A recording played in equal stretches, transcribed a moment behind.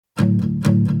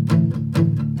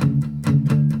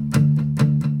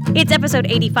It's episode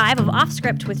 85 of Off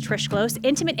Script with Trish Close,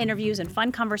 intimate interviews and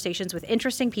fun conversations with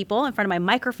interesting people. In front of my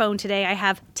microphone today, I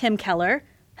have Tim Keller.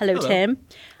 Hello, Tim.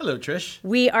 Hello, Trish.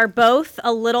 We are both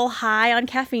a little high on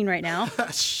caffeine right now.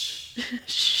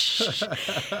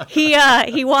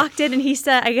 He walked in and he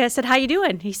said, I said, how you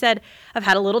doing? He said, I've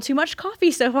had a little too much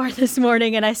coffee so far this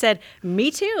morning. And I said,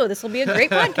 me too. This will be a great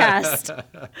podcast.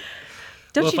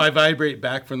 If I vibrate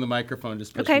back from the microphone,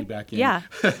 just push me back in. Yeah.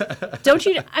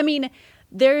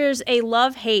 There's a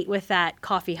love-hate with that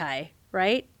coffee high,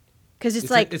 right? Because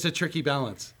it's a tricky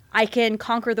balance. I can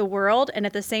conquer the world, and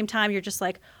at the same time, you're just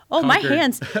like, oh,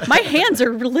 Conquered. my hands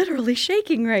are literally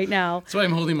shaking right now. That's why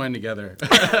I'm holding mine together.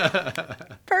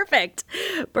 Perfect.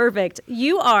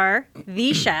 You are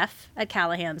the chef at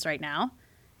Callahan's right now.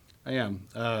 I am.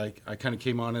 I kind of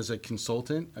came on as a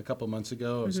consultant a couple months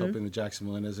ago. I was helping the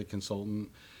Jacksonville Inn as a consultant,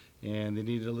 and they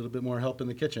needed a little bit more help in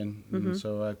the kitchen. And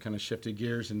so I've kind of shifted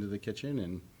gears into the kitchen,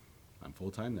 and I'm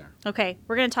full-time there. Okay.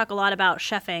 We're going to talk a lot about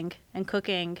chefing and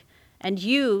cooking, and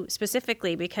you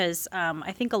specifically, because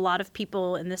I think a lot of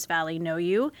people in this valley know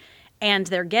you, and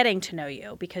they're getting to know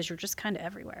you because you're just kind of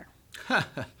everywhere.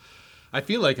 I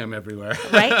feel like I'm everywhere.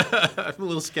 Right? I'm a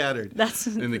little scattered.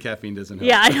 And the caffeine doesn't help.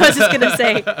 Yeah, I was just going to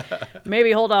say,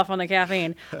 maybe hold off on the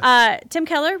caffeine. Tim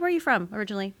Keller, where are you from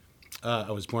originally?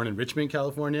 I was born in Richmond,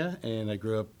 California, and I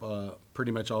grew up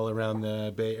pretty much all around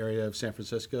the Bay Area of San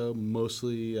Francisco.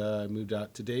 Mostly moved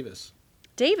out to Davis.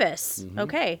 Davis.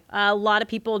 Okay. A lot of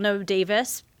people know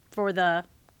Davis for the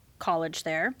college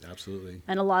there. Absolutely.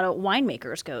 And a lot of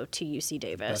winemakers go to UC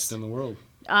Davis. Best in the world.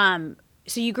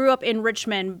 So you grew up in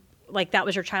Richmond, like that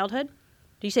was your childhood?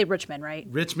 Do you say Richmond, right?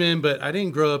 Richmond, but I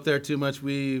didn't grow up there too much.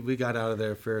 We got out of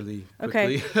there fairly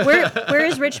quickly. Okay. Where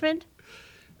is Richmond?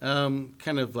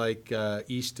 Kind of like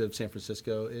east of San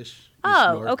Francisco-ish.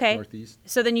 Okay. Northeast.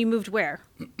 So then you moved where?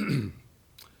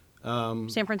 San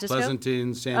Francisco?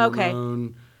 Pleasanton, San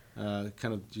Ramon,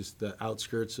 kind of just the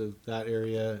outskirts of that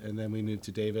area. And then we moved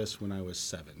to Davis when I was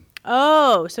 7.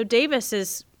 Oh, so Davis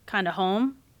is kind of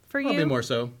home for you? Probably more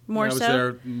so. More so? I was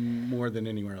there more than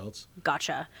anywhere else.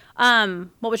 Gotcha.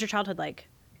 What was your childhood like,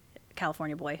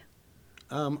 California boy?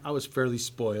 I was fairly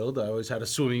spoiled. I always had a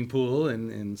swimming pool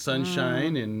and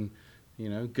sunshine and,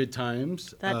 good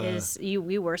times.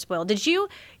 We were spoiled. Did you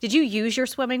use your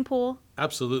swimming pool?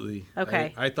 Absolutely.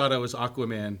 Okay. I thought I was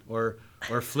Aquaman or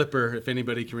Flipper, if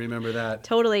anybody can remember that.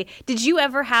 Totally. Did you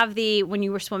ever have when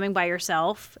you were swimming by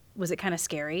yourself, was it kind of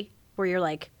scary? Where you're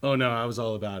like... Oh, no, I was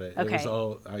all about it. Okay. It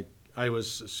was I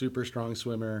was a super strong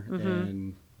swimmer,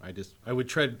 and I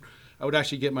would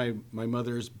actually get my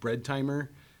mother's bread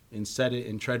timer and set it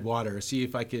in tread water, see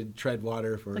if I could tread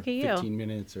water for 15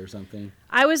 minutes or something.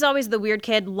 I was always the weird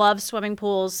kid, loved swimming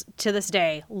pools to this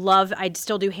day. I'd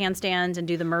still do handstands and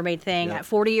do the mermaid thing. Yep. At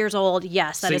 40 years old,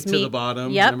 yes, that is me. Sink to the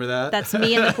bottom, yep, remember that? That's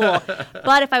me in the pool.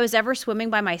 But if I was ever swimming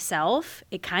by myself,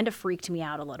 it kind of freaked me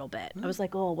out a little bit. I was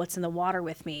like, oh, what's in the water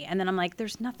with me? And then I'm like,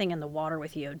 there's nothing in the water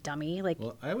with you, dummy.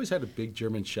 Well, I always had a big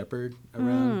German Shepherd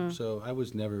around, so I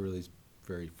was never really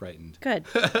very frightened. Good.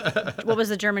 What was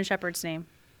the German Shepherd's name?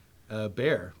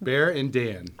 Bear and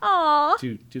Dan. Aww.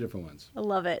 Two different ones. I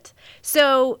love it.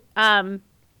 So,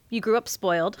 you grew up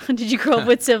spoiled. Did you grow up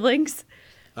with siblings?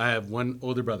 I have one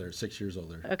older brother, 6 years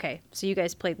older. Okay, so you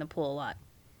guys played in the pool a lot.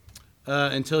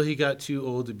 Until he got too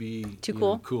old to be too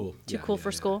cool. Cool. Too cool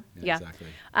for school. Yeah, exactly.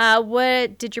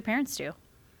 What did your parents do?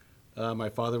 My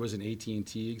father was an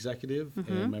AT&T executive,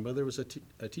 and my mother was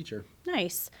a teacher.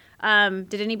 Nice.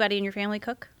 Did anybody in your family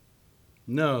cook?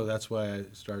 No, that's why I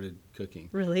started cooking.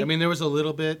 Really? I mean, there was a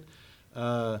little bit.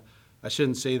 I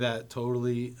shouldn't say that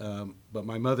totally, but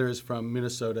my mother is from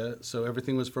Minnesota, so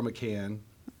everything was from a can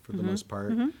for the most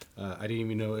part. I didn't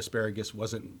even know asparagus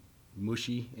wasn't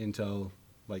mushy until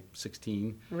like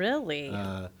 16. Really?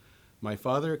 My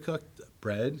father cooked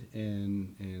bread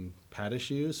and pat a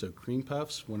choux, so cream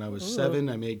puffs. When I was 7,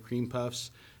 I made cream puffs,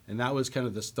 and that was kind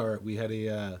of the start. We had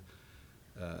an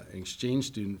exchange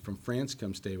student from France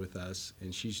come stay with us,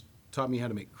 and she taught me how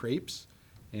to make crepes,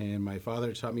 and my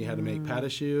father taught me how to make pat a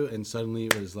choux, and suddenly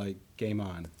it was like game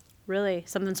on. Really?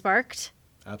 Something sparked?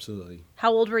 Absolutely.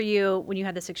 How old were you when you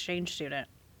had this exchange student?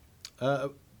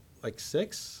 Like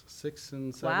 6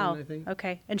 and 7, wow. I think.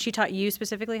 Okay. And she taught you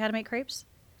specifically how to make crepes?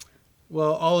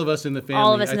 Well, all of us in the family.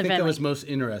 All of us in the I think family. I was most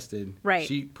interested. Right.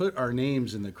 She put our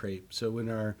names in the crepe, so when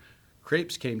our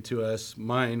crepes came to us,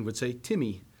 mine would say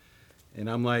Timmy. And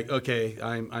I'm like, okay,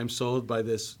 I'm sold by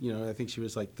this. I think she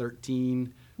was like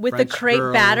 13. With French the crepe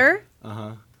girl. batter?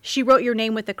 Uh-huh. She wrote your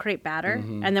name with the crepe batter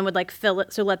and then would like fill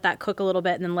it, so let that cook a little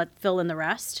bit and then fill in the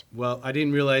rest? Well, I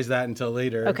didn't realize that until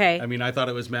later. Okay. I mean, I thought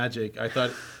it was magic. I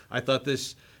thought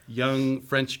this young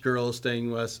French girl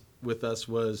staying with us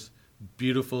was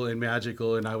beautiful and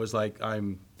magical, and I was like,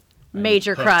 I'm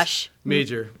Major hooked. crush.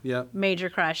 Major, yeah, Major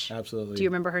crush. absolutely. Do you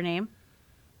remember her name?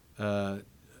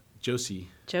 Josie?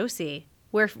 Josie.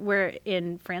 Where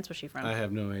in France was she from? I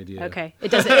have no idea. Okay.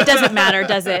 It doesn't matter,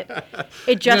 does it?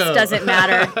 It just No. doesn't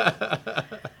matter.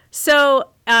 So,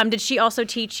 did she also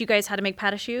teach you guys how to make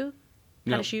pas de choux?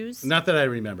 No, Pas de choux? not that I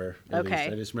remember. At Okay.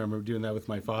 least. I just remember doing that with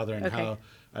my father and Okay. how,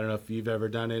 I don't know if you've ever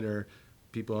done it or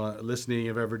people listening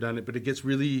have ever done it, but it gets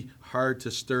really hard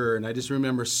to stir. And I just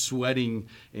remember sweating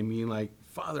and being like,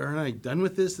 Father, aren't I done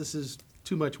with this? This is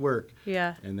too much work.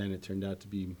 Yeah. And then it turned out to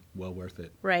be well worth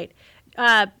it. Right.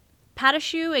 Pas de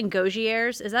choux and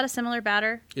Gaugiers, is that a similar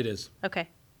batter? It is. Okay.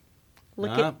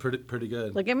 Look at Pretty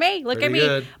good. Look at me. Look at Pretty me.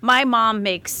 good. My mom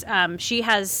makes, she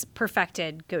has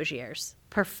perfected Gaugiers.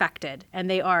 Perfected. And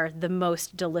they are the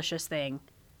most delicious thing,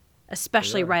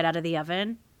 especially They are. right out of the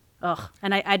oven. Ugh.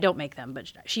 And I don't make them,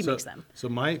 but she makes them. So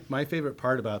my favorite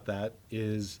part about that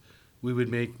is we would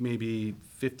make maybe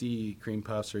 50 cream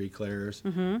puffs or eclairs,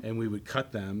 and we would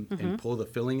cut them and pull the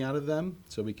filling out of them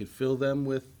so we could fill them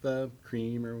with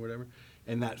cream or whatever.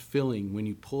 And that filling, when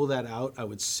you pull that out, I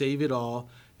would save it all,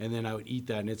 and then I would eat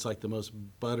that, and it's like the most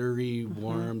buttery,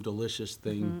 warm, delicious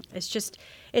thing.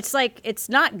 It's like, it's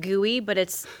not gooey, but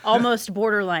it's almost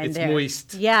borderline It's there.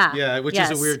 moist. Yeah. Yeah, which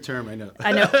Yes. is a weird term, I know.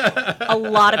 I know a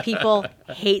lot of people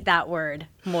hate that word,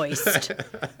 moist.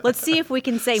 Let's see if we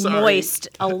can say Sorry. moist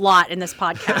a lot in this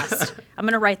podcast. I'm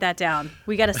going to write that down.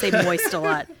 We got to say moist a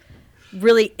lot.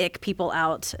 Really ick people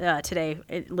out today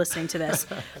listening to this.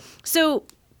 So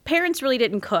parents really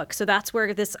didn't cook. So that's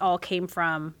where this all came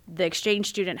from. The exchange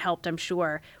student helped, I'm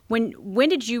sure. When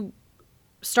did you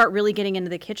start really getting into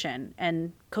the kitchen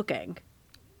and cooking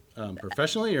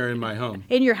Professionally or in my home?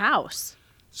 in your house?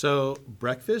 So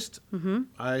breakfast,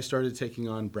 I started taking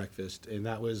on breakfast, and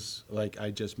that was like I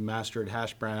just mastered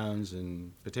hash browns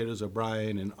and potatoes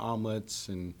O'Brien and omelets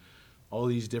and all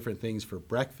these different things for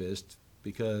breakfast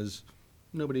because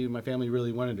nobody in my family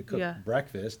really wanted to cook Yeah.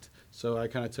 breakfast. So I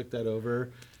kind of took that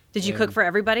over. Did you cook And- for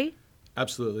everybody?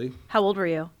 Absolutely. How old were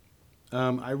you?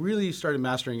 I really started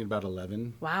mastering at about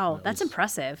 11. Wow, That that's was-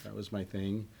 impressive. That was my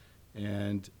thing.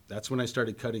 And that's when I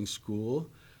started cutting school,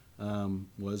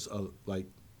 was like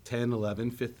 10,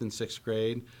 11, 5th and 6th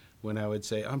grade, when I would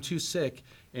say, I'm too sick,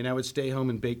 and I would stay home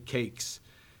and bake cakes.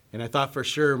 And I thought for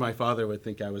sure my father would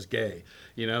think I was gay.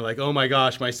 You know, like, oh my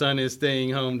gosh, my son is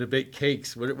staying home to bake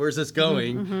cakes. Where's this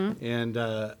going? And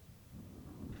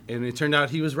it turned out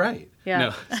he was right.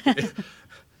 Yeah. No.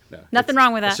 No, Nothing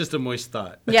wrong with that. It's just a moist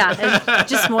thought. Yeah, it's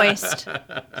just moist.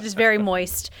 Just very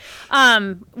moist.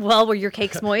 Well, were your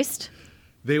cakes moist?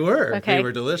 They were. Okay. They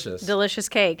were delicious. Delicious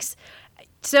cakes.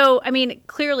 So, I mean,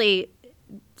 clearly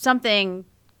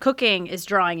cooking is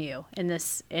drawing you in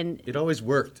this. It always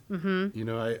worked. Mm-hmm. You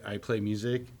know, I play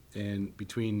music, and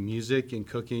between music and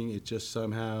cooking, it just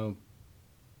somehow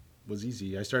was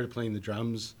easy. I started playing the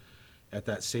drums at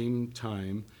that same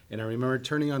time, and I remember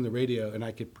turning on the radio, and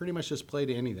I could pretty much just play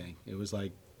to anything. It was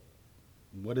like,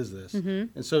 what is this?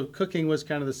 Mm-hmm. And so cooking was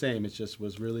kind of the same. It just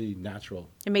was really natural.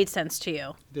 It made sense to you.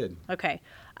 It did. Okay.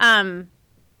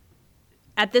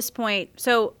 At this point,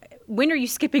 so when are you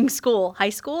skipping school? High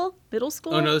school? Middle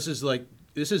school? Oh, no, this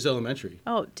is elementary.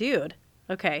 Oh, dude.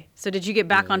 Okay. So did you get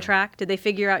back on track? Did they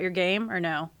figure out your game or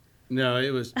no? No, it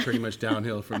was pretty much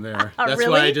downhill from there. Oh, That's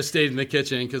really? why I just stayed in the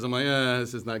kitchen because I'm like,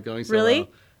 this is not going so Really? well.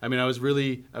 I mean, I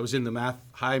was in the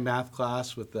high math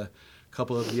class with a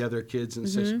couple of the other kids in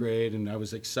 6th grade, and I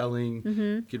was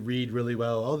excelling, could read really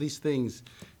well, all these things,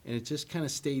 and it just kind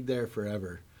of stayed there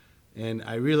forever. And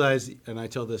I realized, and I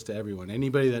tell this to everyone,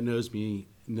 anybody that knows me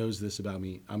knows this about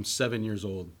me, I'm 7 years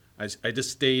old. I just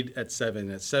stayed at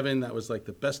 7. At 7, that was like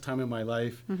the best time of my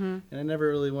life, and I never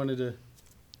really wanted to.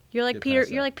 You're like Get Peter. past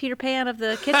that. You're like Peter Pan of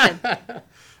the kitchen.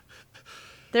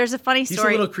 There's a funny He's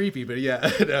story. a little creepy, but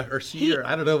yeah, or she, or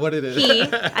I don't know what it is. He.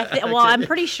 Well, I'm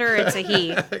pretty sure it's a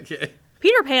he. Okay.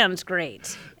 Peter Pan's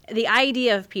great. The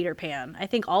idea of Peter Pan. I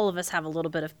think all of us have a little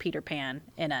bit of Peter Pan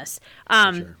in us.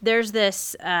 Sure. There's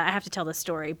this. I have to tell this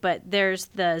story, but there's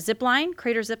the zip line,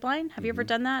 Crater zip line. Have you ever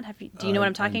done that? Do you know what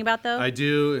I'm talking about, though? I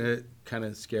do. It kind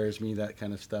of scares me, that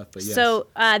kind of stuff. But yes. So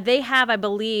they have, I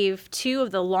believe, 2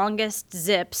 of the longest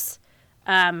zips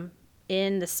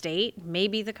in the state,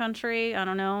 maybe the country. I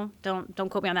don't know. Don't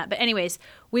quote me on that. But anyways,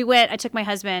 I took my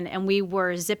husband, and we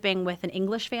were zipping with an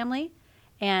English family.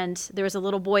 And there was a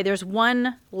little boy. There's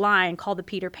one line called the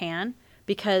Peter Pan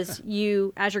because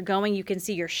as you're going, you can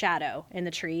see your shadow in the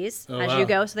trees as you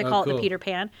go. So they call it the cool. Peter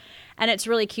Pan. And it's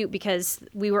really cute because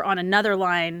we were on another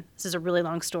line. This is a really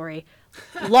long story.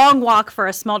 Long walk for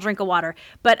a small drink of water.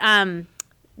 But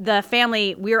the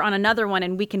family, we were on another one,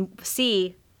 and we can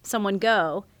see someone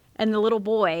go, and the little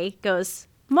boy goes,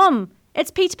 "Mom,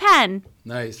 it's Peter Pan.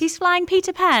 Nice. He's flying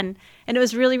Peter Pan." And it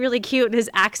was really, really cute, his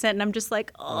accent. And I'm just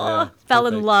like, Yeah, fell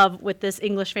in perfect. love with this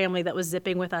English family that was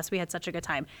zipping with us. We had such a good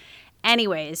time.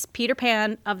 Anyways, Peter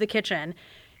Pan of the kitchen.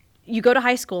 You go to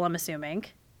high school, I'm assuming.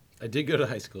 I did go to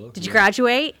high school. Did you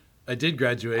graduate? I did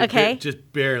graduate. Okay.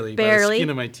 Just barely. By Barely. the skin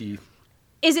of my teeth.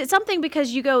 Is it something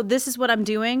because you go, this is what I'm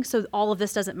doing, so all of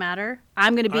this doesn't matter?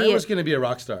 I'm going to be I was going to be a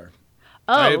rock star.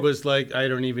 Oh. I was like, I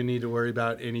don't even need to worry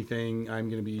about anything. I'm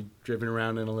going to be driven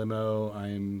around in a limo.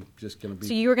 I'm just going to be.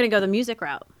 So you were going to go the music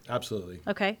route. Absolutely.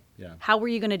 Okay. Yeah. How were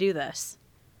you going to do this?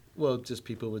 Well, just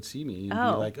people would see me and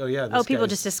Oh. be like, oh, yeah. Oh, This people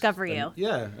guy's just discover you. done-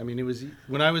 Yeah. I mean, it was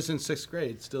when I was in 6th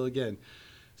grade, still again.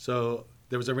 So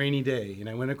there was a rainy day, and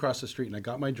I went across the street, and I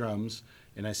got my drums,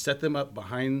 and I set them up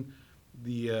behind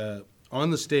the on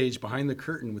the stage, behind the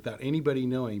curtain, without anybody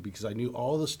knowing, because I knew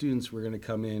all the students were going to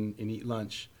come in and eat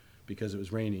lunch because it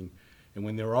was raining. And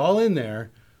when they were all in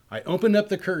there, I opened up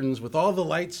the curtains with all the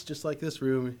lights, just like this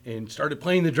room, and started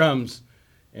playing the drums.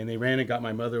 And they ran and got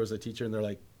my mother was a teacher, and they're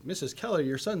like, "Mrs. Keller,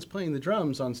 your son's playing the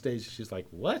drums on stage." She's like,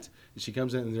 "What?" And she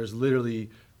comes in, and there's literally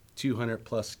 200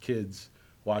 plus kids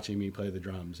watching me play the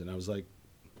drums. And I was like,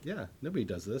 yeah, nobody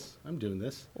does this. I'm doing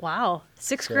this. Wow.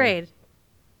 6th So- grade.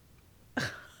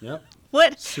 Yep.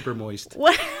 What? Super moist.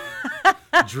 What?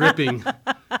 Dripping.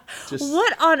 Just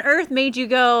What on earth made you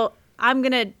go, I'm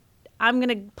gonna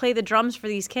play the drums for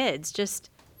these kids? Just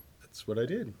That's what I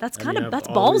did. That's I kinda- I've that's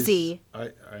always- ballsy.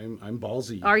 I'm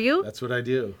ballsy. Are you? That's what I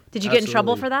do. did you get in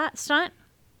trouble Absolutely. for that stunt?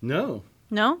 No,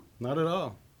 No? not at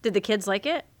all. Did the kids like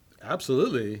it?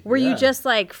 Absolutely. Were you yeah. just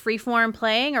like freeform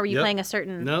playing, or were you Yep. playing a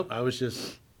certain Nope, I was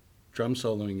just drum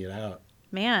soloing it out.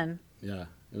 man? Yeah,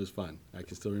 it was fun. I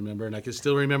can still remember, and I can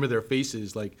still remember their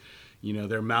faces, like, you know,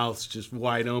 their mouths just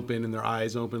wide open and their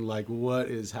eyes open, like, what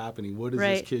is happening? What is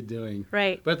Right. this kid doing?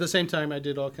 Right. But at the same time, I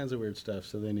did all kinds of weird stuff,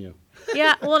 so they knew.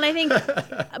 Yeah. Well, and I think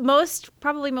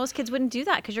probably most kids wouldn't do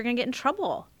that because you're gonna get in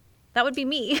trouble. That would be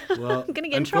me. Well, I'm gonna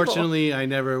get in trouble. unfortunately, I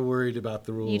never worried about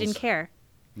the rules. You didn't care.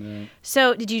 No.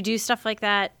 So, did you do stuff like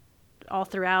that all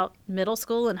throughout middle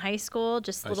school and high school?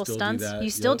 Just I little still stunts? do that. You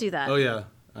still Yep. do that? Oh yeah,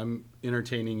 I'm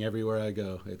entertaining everywhere I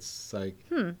go. It's like,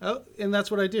 Hmm. oh, and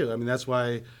that's what I do. I mean, that's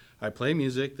why I play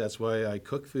music. That's why I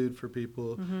cook food for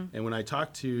people. Mm-hmm. And when I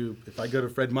talk to, if I go to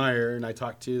Fred Meyer and I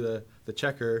talk to the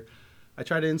checker, I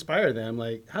try to inspire them.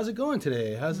 Like, how's it going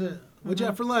today? How's it? What'd Mm-hmm. you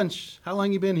have for lunch? How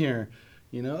long you been here?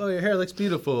 You know, oh, your hair looks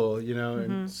beautiful. You know,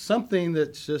 Mm-hmm. and something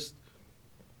that's just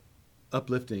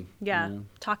uplifting. Yeah, You know?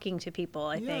 talking to people,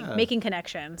 I think. Yeah. Making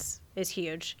connections is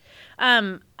huge.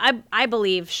 I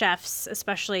believe chefs,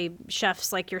 especially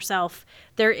chefs like yourself,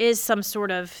 there is some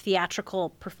sort of theatrical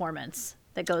performance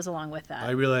that goes along with that.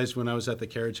 I realized when I was at the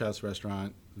Carriage House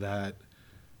restaurant that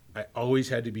I always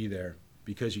had to be there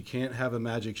because you can't have a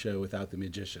magic show without the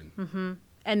magician.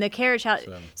 And the Carriage House,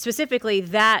 So- specifically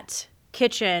that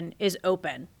kitchen is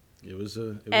open. It was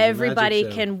a magic Everybody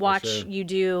show, can for watch sure. you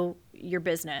do your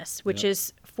business, which Yep.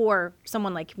 is, for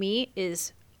someone like me,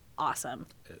 is awesome.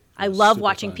 It I was love super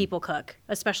watching fun. people cook,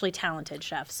 especially talented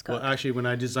chefs cook. Well, actually, when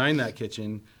I designed that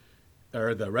kitchen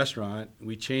or the restaurant,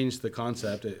 we changed the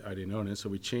concept. I didn't own it, so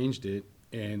we changed it.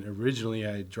 And originally,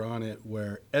 I had drawn it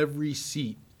where every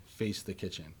seat faced the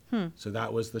kitchen. So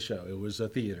that was the show. It was a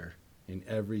theater, and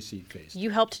every seat faced. You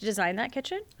helped design that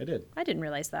kitchen? I did. I didn't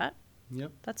realize that. Yep.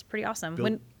 That's pretty awesome.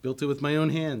 Built it with my own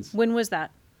hands. When was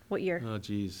that? What year? Oh,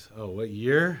 geez. Oh, what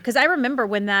year? Because I remember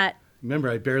when that Remember,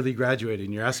 I barely graduated,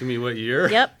 and you're asking me what year?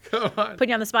 Yep. Come on. put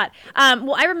you on the spot.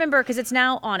 Well, I remember because it's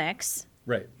now Onyx,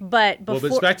 Right. but Well, before. but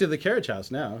it's back to the Carriage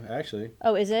House now, actually.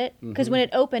 Oh, is it? Because Mm-hmm. when it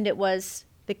opened, it was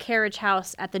the Carriage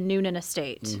House at the Noonan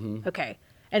Estate. Mm-hmm. Okay,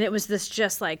 and it was this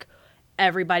just like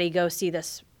everybody go see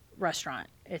this restaurant.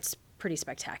 It's pretty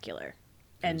spectacular,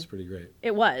 and It's pretty great.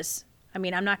 it was. I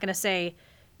mean, I'm not going to say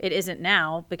it isn't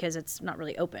now because it's not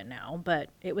really open now, but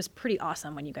it was pretty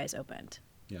awesome when you guys opened.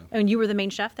 Yeah. And you were the main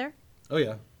chef there Oh,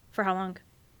 yeah. for how long?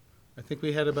 I think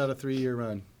we had about a 3-year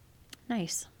run.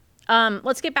 Nice.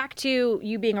 Let's get back to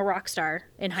you being a rock star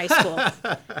in high school.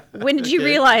 When did you Okay.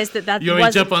 realize that You want me to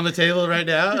wasn't? jump on the table right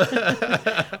now?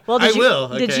 Well, I did you, will.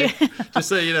 Okay. Did you? Just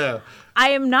so you know. I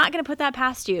am not going to put that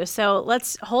past you. So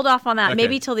let's hold off on that. Okay.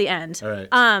 Maybe till the end. All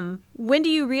right. When do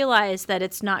you realize that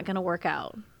it's not going to work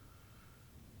out?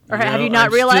 Or You have know, you not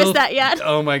I'm realized still- that yet?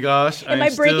 Oh my gosh. Am I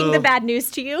breaking the bad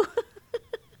news to you?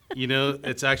 You know,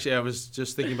 it's actually, I was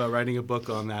just thinking about writing a book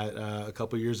on that a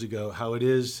couple years ago, how it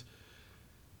is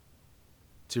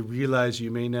to realize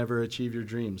you may never achieve your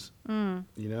dreams. You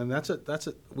know,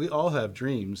 and we all have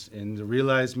dreams, and to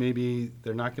realize maybe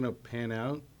they're not going to pan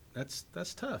out that's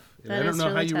tough. And That I don't is know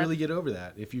how really you tough. really get over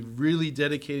that. If you really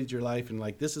dedicated your life and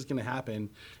like this is going to happen,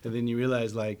 and then you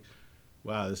realize like,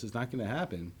 wow, this is not going to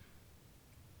happen.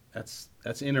 That's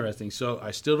interesting. So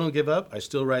I still don't give up. I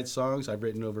still write songs. I've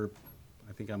written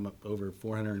I think I'm up over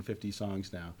 450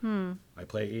 songs now. I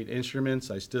play 8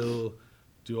 instruments. I still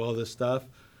do all this stuff.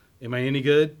 Am I any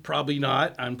good? Probably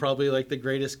not. I'm probably like the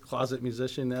greatest closet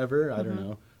musician ever. I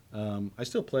don't know. I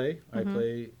still play. I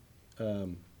play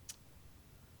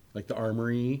like the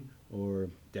Armory or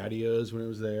Daddy-O's when it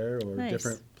was there, or Nice.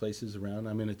 different places around.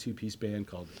 I'm in a 2-piece band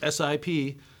called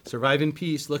SIP, Survive in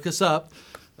Peace. Look us up,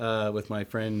 with my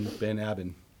friend Ben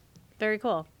Abbin. Very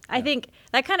cool. I think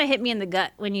that kind of hit me in the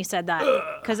gut when you said that,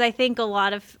 because I think a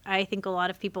lot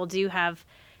of people do have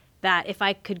that. If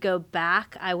I could go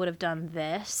back, I would have done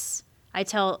this. I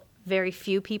tell very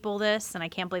few people this, and I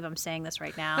can't believe I'm saying this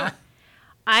right now.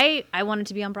 I wanted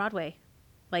to be on Broadway,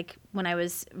 like when I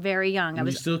was very young. I And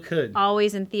you was still could.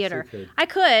 always in theater. Still could. I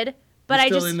could, but You're I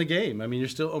still just in the game. I mean, you're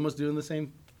still almost doing the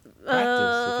same practice,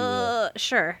 if you will.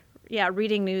 Sure. Yeah,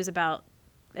 reading news about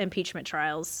impeachment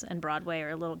trials and Broadway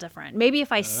are a little different. Maybe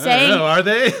if I I don't sang know, are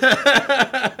they?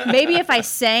 maybe if I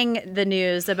sang the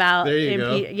news about There you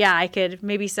go. yeah, I could,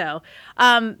 maybe so.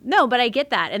 No, but I get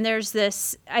that. And there's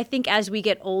this, I think as we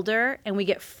get older and we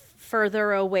get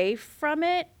further away from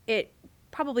it, it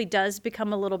probably does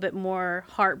become a little bit more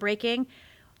heartbreaking.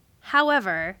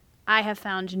 However, I have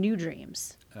found new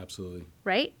dreams, Absolutely.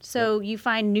 right? So you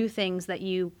find new things that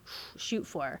you shoot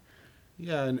for.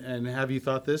 Yeah, and have you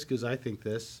thought this? Because I think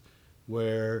this,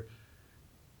 where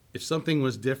if something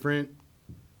was different,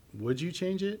 would you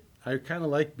change it? I kind of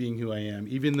like being who I am,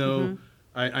 even though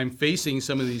I'm facing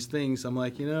some of these things. I'm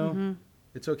like,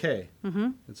 it's okay.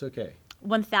 It's okay.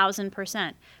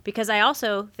 1,000%. Because I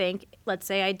also think, let's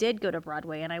say I did go to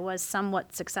Broadway and I was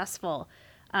somewhat successful.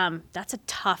 That's a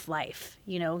tough life.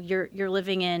 You're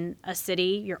living in a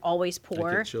city. You're always I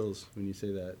poor. get chills when you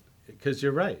say that, because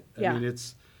you're right. Yeah. I mean,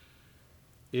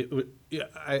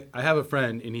 I have a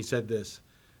friend, and he said this: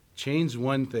 change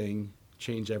one thing,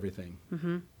 change everything.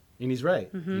 And he's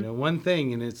right. One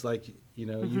thing, and it's like, you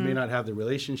may not have the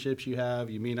relationships you have.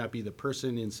 You may not be the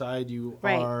person inside you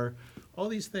Right. are. All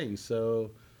these things.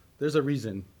 So there's a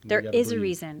reason. There You gotta is a believe.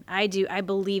 reason. I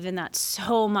believe in that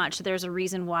so much. There's a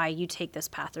reason why you take this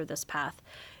path or this path.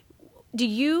 Do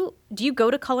you go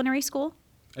to culinary school?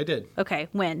 I did. Okay,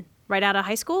 when? Right out of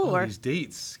high school, Oh, or these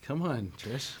dates. Come on,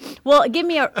 Trish. well, give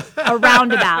me a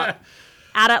roundabout.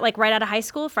 Right out of high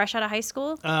school, fresh out of high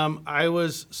school.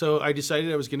 I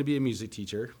decided I was going to be a music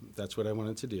teacher. That's what I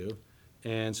wanted to do.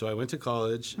 And so I went to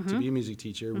college to be a music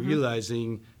teacher,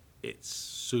 realizing it's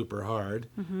super hard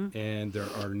and there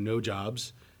are no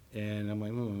jobs. And I'm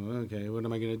like, oh, okay, what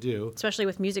am I going to do? Especially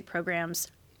with music programs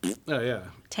Oh, yeah.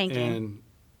 tanking. And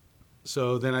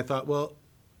so then I thought, well,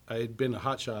 I had been a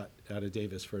hotshot out of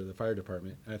Davis for the fire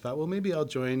department. And I thought, well, maybe I'll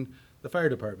join the fire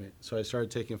department. So I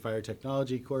started taking fire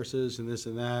technology courses and this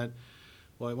and that.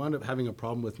 Well, I wound up having a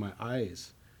problem with my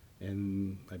eyes,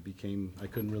 and I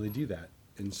couldn't really do that.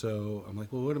 And so I'm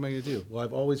like, well, what am I going to do? Well,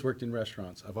 I've always worked in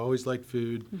restaurants. I've always liked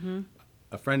food.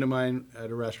 A friend of mine at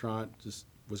a restaurant just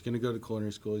was going to go to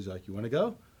culinary school. He's like, you want to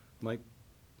go? I'm like,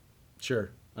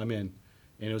 sure, I'm in.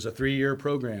 And it was a 3-year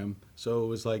program, so it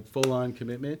was like full-on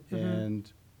commitment,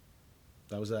 and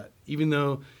that was that. Even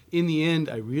though in the end,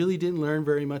 I really didn't learn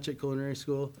very much at culinary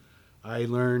school. I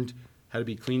learned how to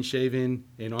be clean-shaven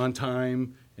and on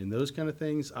time and those kind of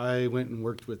things. I went and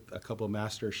worked with a couple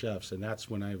master chefs, and that's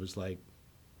when I was like,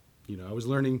 I was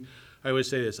learning. I always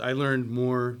say this. I learned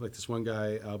more, like this one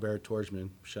guy, Albert Torjman,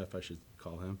 chef I should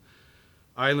call him.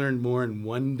 I learned more in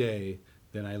one day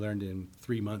than I learned in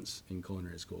 3 months in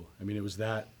culinary school. I mean, it was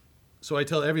that. So I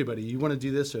tell everybody, you want to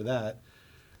do this or that,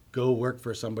 go work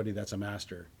for somebody that's a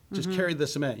master. Just carry the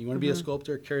cement. You want to be a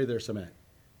sculptor, carry their cement,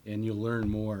 and you'll learn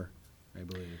more, I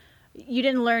believe. You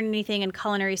didn't learn anything in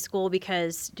culinary school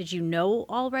because did you know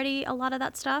already a lot of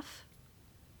that stuff?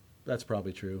 That's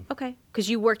probably true. Okay. Because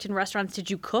you worked in restaurants. Did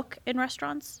you cook in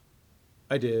restaurants?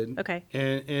 I did. Okay.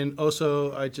 And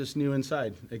also, I just knew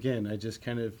inside. Again, I just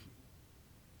kind of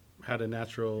had a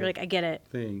natural You're like, I get it.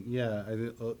 thing. Yeah,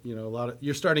 a lot of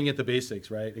you're starting at the basics,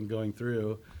 right, and going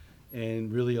through,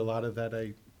 and really a lot of that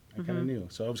I kind of knew.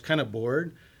 So I was kind of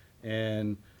bored,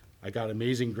 and I got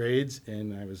amazing grades,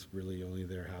 and I was really only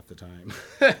there half the time.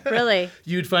 Really?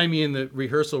 You'd find me in the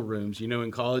rehearsal rooms,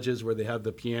 in colleges where they have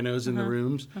the pianos in the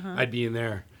rooms. I'd be in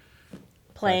there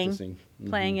practicing.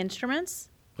 Playing instruments?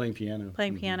 Playing piano.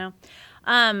 Playing piano.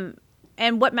 And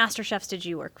what master chefs did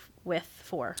you work with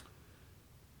for?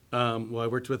 Well, I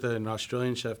worked with an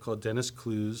Australian chef called Dennis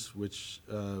Clues, which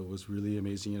was really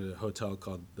amazing at a hotel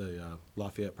called the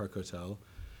Lafayette Park Hotel.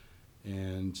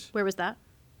 And Where was that?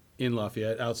 in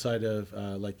Lafayette, outside of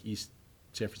like East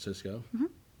San Francisco.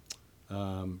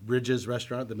 Bridges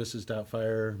Restaurant, the Mrs.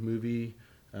 Doubtfire movie,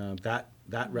 that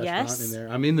restaurant Yes. in there.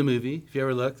 I'm in the movie. If you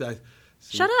ever looked,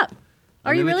 Shut up.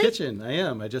 Are I'm you in really? the kitchen. I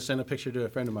am. I just sent a picture to a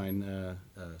friend of mine, a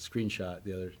screenshot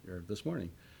this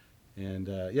morning. And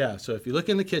yeah, so if you look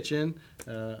in the kitchen,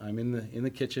 I'm in the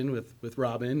kitchen with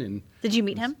Robin. And Did you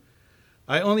meet him?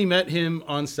 I only met him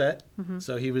on set,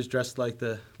 so he was dressed like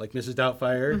Mrs.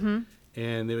 Doubtfire,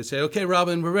 and they would say, "Okay,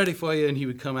 Robin, we're ready for you," and he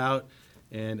would come out,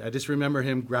 and I just remember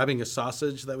him grabbing a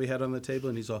sausage that we had on the table,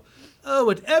 and he's all, "Oh,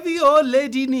 whatever your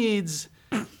lady needs,"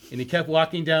 and he kept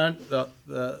walking down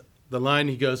the line.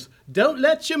 He goes, "Don't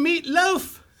let your meat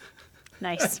loaf."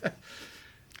 Nice.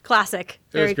 Classic. It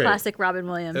was Very great. classic Robin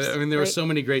Williams. I mean, there were right? so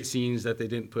many great scenes that they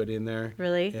didn't put in there.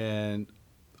 Really? And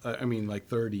I mean, like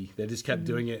 30. They just kept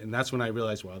doing it, and that's when I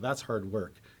realized, wow, that's hard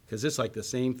work, because it's like the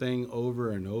same thing over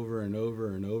and over and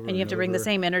over and over. And you have to bring the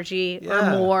same energy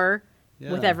Yeah. or more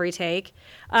with Yeah. every take.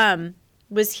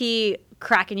 Was he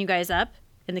cracking you guys up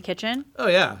in the kitchen? Oh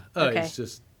yeah. Oh, Okay. it's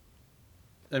just.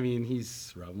 I mean,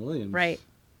 he's Robin Williams. Right.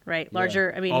 Right. Yeah.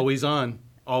 Larger. I mean, always on,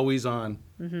 always on.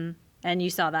 and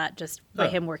you saw that just by Oh.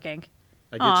 him working.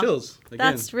 I get Aw, chills again.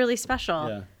 That's really special.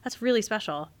 Yeah. That's really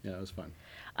special. Yeah, it was fun.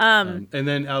 And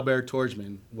then Albert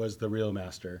Torjman was the real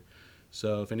master.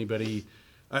 So if anybody,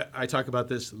 I talk about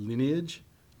this lineage,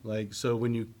 like, so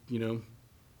when you know,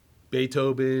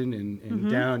 Beethoven and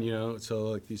down, so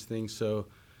like these things. So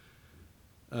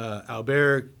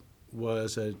Albert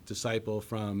was a disciple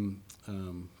from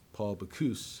Paul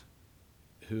Bocuse,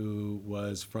 who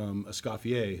was from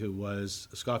Escoffier,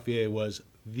 Escoffier was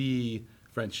the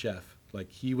French chef. Like,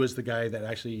 he was the guy that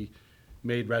actually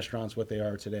made restaurants what they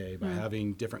are today by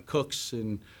having different cooks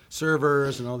and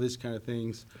servers and all these kind of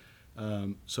things.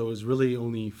 So it was really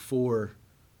only four,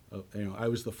 I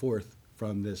was the fourth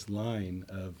from this line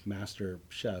of master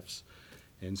chefs.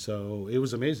 And so it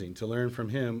was amazing to learn from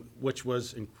him, which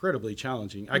was incredibly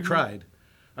challenging. I cried.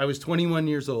 I was 21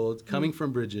 years old, coming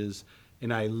from Bridges,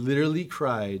 and I literally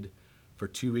cried for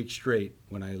 2 weeks straight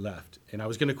when I left. And I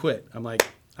was going to quit. I'm like,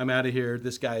 I'm out of here.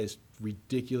 This guy is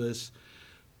ridiculous.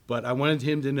 But I wanted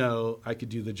him to know I could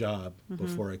do the job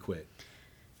before I quit.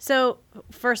 So,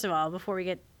 first of all, before we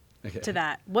get Okay. to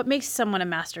that, what makes someone a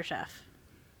master chef?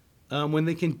 When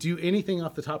they can do anything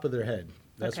off the top of their head.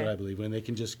 That's Okay. what I believe. When they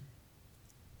can just,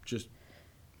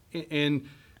 and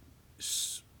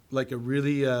like a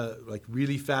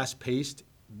really fast paced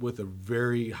with a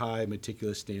very high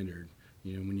meticulous standard.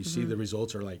 When you see the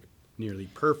results are like nearly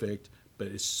perfect, but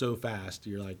it's so fast,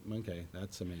 you're like, okay,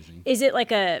 that's amazing. Is it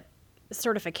like a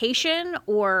certification,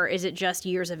 or is it just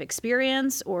years of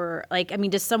experience, or like, I mean,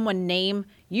 does someone name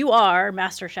you are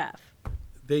master chef?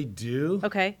 They do,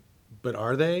 Okay. but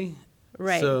are they?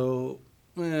 Right. So,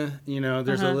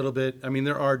 there's a little bit. I mean,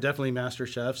 there are definitely master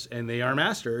chefs, and they are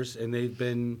masters, and they've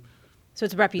been. So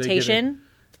it's reputation.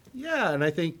 Yeah, and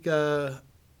I think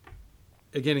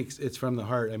again, it's from the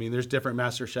heart. I mean, there's different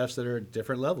master chefs that are at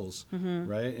different levels,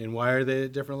 right? And why are they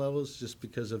at different levels? Just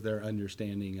because of their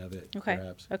understanding of it, Okay.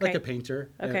 perhaps. Okay. Like a painter,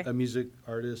 Okay. a music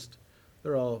artist.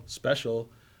 They're all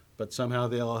special, but somehow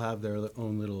they all have their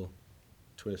own little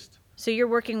twist. So you're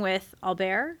working with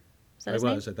Albert? Is that I his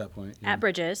was name? at that point. Yeah. At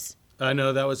Bridges.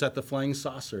 No, that was at the Flying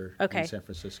Saucer Okay. in San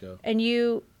Francisco. And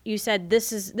you said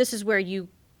this is where you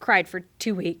cried for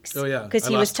 2 weeks. Oh yeah, Because I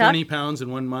he was lost tough. 20 pounds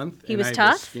in 1 month. He and was I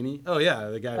tough? skinny. Oh yeah,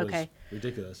 the guy Okay. was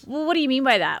ridiculous. Well, what do you mean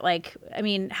by that? Like, I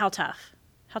mean, how tough?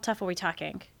 How tough are we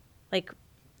talking? Like,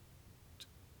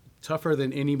 Tougher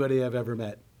than anybody I've ever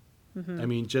met. I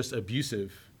mean, just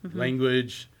abusive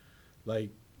language, like,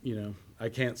 I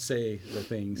can't say the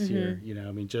things here,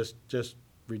 I mean, just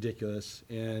ridiculous.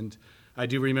 And I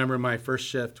do remember my first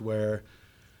shift where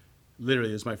literally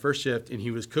it was my first shift, and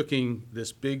he was cooking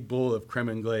this big bowl of creme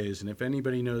anglaise. And if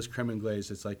anybody knows creme anglaise,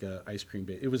 it's like a ice cream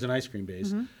base. It was an ice cream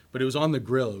base, but it was on the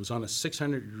grill. It was on a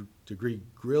 600-degree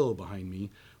grill behind me,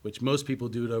 which most people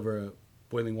do it over a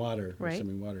boiling water or Right.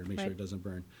 simmering water to make sure Right. it doesn't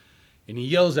burn. And he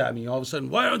yells at me all of a sudden,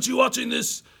 "Why aren't you watching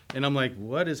this?" And I'm like,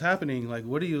 "What is happening? Like,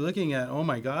 what are you looking at? Oh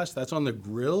my gosh, that's on the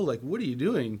grill? Like, what are you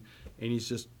doing?" And he's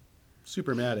just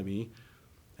super mad at me.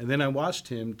 And then I watched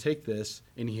him take this,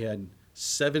 and he had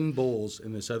 7 bowls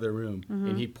in this other room.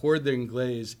 And he poured the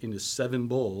glaze into 7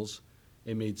 bowls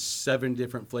and made 7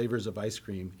 different flavors of ice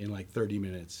cream in like 30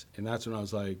 minutes. And that's when I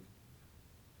was like,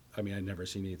 I mean, I'd never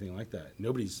seen anything like that.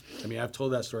 I've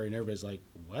told that story, and everybody's like,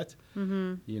 what?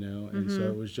 And so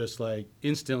it was just like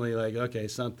instantly like, okay,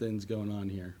 something's going on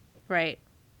here. right.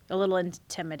 a little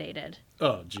intimidated.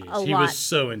 Oh, geez. A He lot. was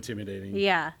so intimidating.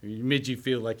 Yeah. He made you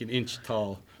feel like an inch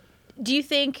tall. Do you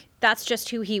think that's just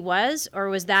who he was, or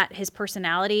was that his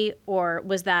personality, or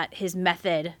was that his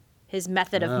method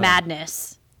of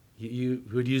madness? You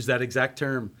would use that exact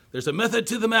term. There's a method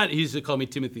to the madness. He used to call me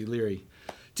Timothy Leary.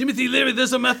 Timothy Leary,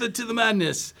 there's a method to the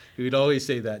madness. He would always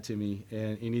say that to me.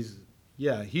 And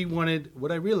he wanted,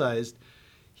 what I realized,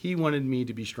 he wanted me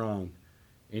to be strong.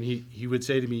 And he would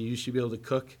say to me, you should be able to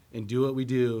cook and do what we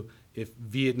do if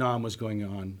Vietnam was going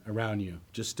on around you.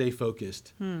 Just stay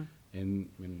focused. And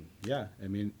I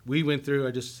mean, we went through,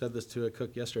 I just said this to a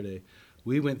cook yesterday,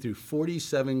 we went through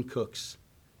 47 cooks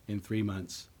in 3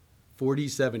 months.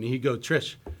 47. And he'd go,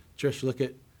 Trish,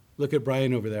 look at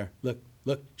Brian over there. Look,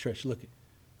 Trish, look.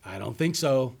 I don't think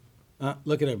so.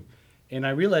 Look at him. And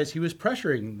I realized he was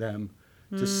pressuring them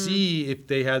to see if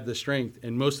they had the strength.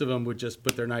 And most of them would just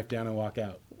put their knife down and walk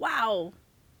out. Wow.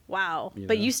 You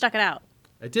But know? you stuck it out.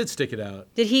 I did stick it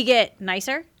out. Did he get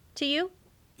nicer to you?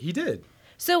 He did.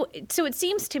 So it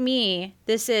seems to me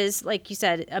this is, like you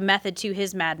said, a method to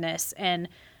his madness, and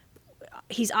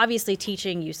he's obviously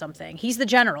teaching you something. He's the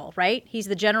general, right? He's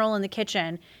the general in the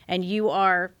kitchen, and you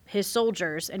are his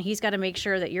soldiers, and he's got to make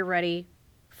sure that you're ready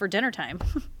for dinner time.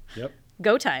 Yep.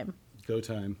 Go time. Go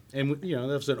time. And, there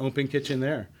was an open kitchen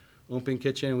there. Open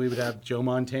kitchen. We would have Joe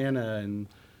Montana and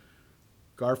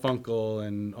Garfunkel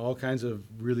and all kinds of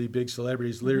really big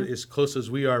celebrities, literally as close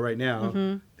as we are right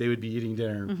now, they would be eating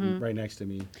dinner right next to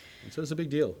me. And so it's a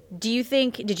big deal.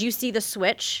 Did you see the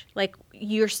switch? Like,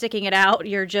 you're sticking it out,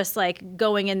 you're just like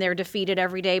going in there defeated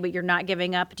every day, but you're not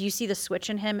giving up. Do you see the switch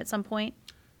in him at some point?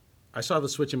 I saw the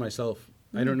switch in myself.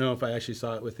 I don't know if I actually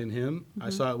saw it within him. I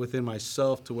saw it within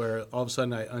myself to where all of a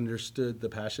sudden I understood the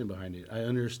passion behind it. I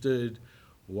understood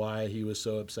why he was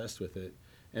so obsessed with it.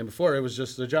 And before, it was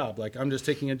just a job. Like, I'm just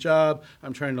taking a job.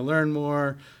 I'm trying to learn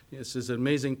more. This is an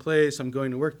amazing place. I'm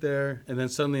going to work there. And then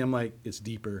suddenly I'm like, it's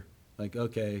deeper. Like,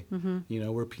 okay,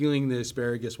 we're peeling the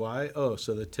asparagus. Why? Oh,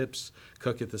 so the tips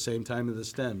cook at the same time as the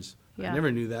stems. Yeah. I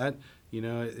never knew that,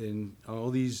 and all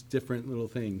these different little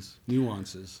things,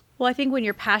 nuances. Well, I think when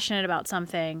you're passionate about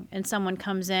something and someone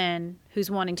comes in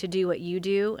who's wanting to do what you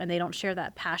do and they don't share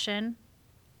that passion,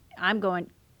 I'm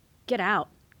going, get out.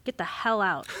 Get the hell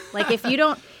out. Like, if you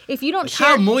don't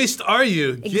How moist are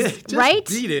you? Just right?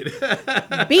 Beat it.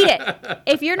 Beat it.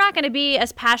 If you're not going to be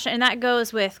as passionate, and that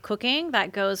goes with cooking,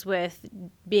 that goes with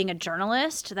being a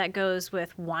journalist, that goes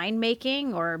with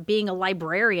winemaking or being a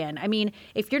librarian. I mean,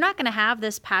 if you're not going to have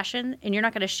this passion and you're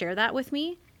not going to share that with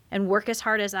me and work as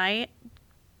hard as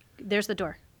there's the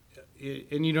door.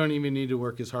 And you don't even need to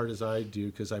work as hard as I do,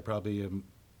 because I probably am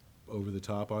over the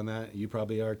top on that. You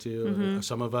probably are too.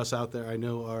 Some of us out there I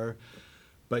know are.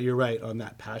 But you're right on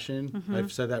that passion.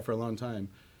 I've said that for a long time.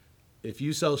 If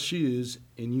you sell shoes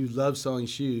and you love selling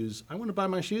shoes, I want to buy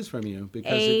my shoes from you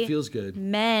because it feels good.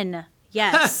 Amen.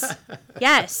 Yes.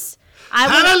 Yes.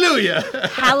 Hallelujah.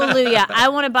 Hallelujah. I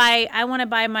want to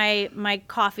buy my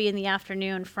coffee in the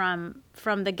afternoon from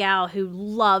the gal who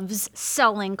loves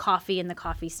selling coffee in the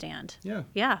coffee stand. Yeah.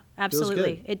 Yeah,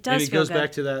 absolutely. It does and it feel goes good.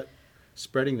 back to that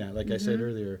spreading that, like I said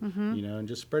earlier, and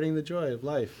just spreading the joy of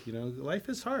life. Life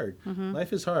is hard.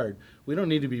 Life is hard. We don't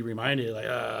need to be reminded,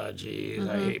 like, geez,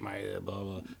 I hate my blah,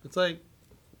 blah. It's like,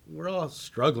 we're all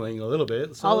struggling a little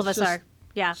bit. So all of us are.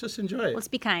 Yeah. Let's just enjoy it. Let's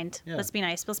be kind. Yeah. Let's be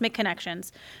nice. Let's make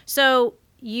connections. So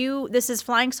this is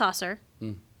Flying Saucer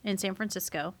in San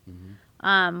Francisco.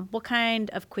 What kind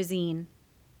of cuisine?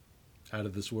 Out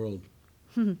of this world.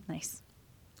 Nice.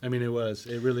 I mean,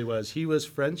 it really was. He was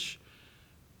French.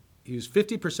 He was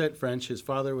 50% French. His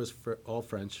father was all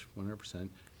French, 100%, and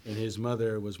his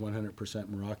mother was 100%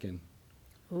 Moroccan.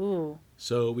 Ooh.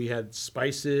 So we had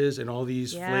spices and all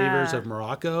these flavors of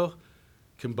Morocco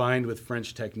combined with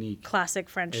French technique. Classic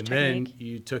French and technique. then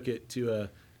you took it to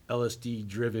a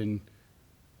LSD-driven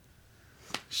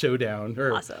showdown.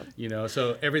 Awesome.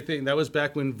 So everything, that was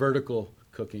back when vertical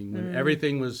cooking, when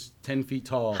everything was 10 feet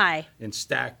tall. High. And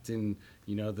stacked, and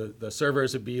the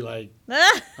servers would be like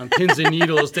on pins and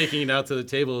needles taking it out to the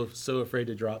table, so afraid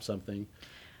to drop something.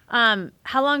 How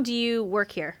long do you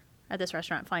work here at this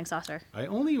restaurant, Flying Saucer? I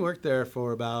only worked there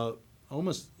for about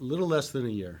almost a little less than a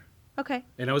year. Okay.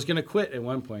 And I was going to quit at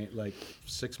one point, like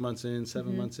 6 months in,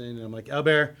 7 months in. And I'm like,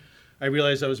 Albert, I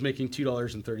realized I was making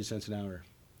 $2.30 an hour.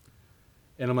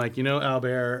 And I'm like,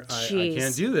 Albert, I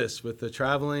can't do this with the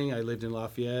traveling. I lived in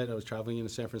Lafayette. I was traveling into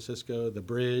San Francisco, the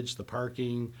bridge, the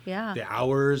parking, the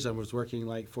hours. I was working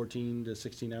like 14 to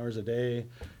 16 hours a day.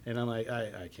 And I'm like,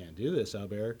 I can't do this,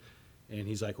 Albert. And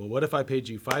he's like, well, what if I paid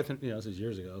you this is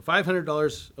years ago,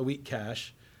 $500 a week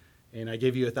cash, and I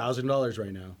gave you $1,000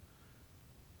 right now?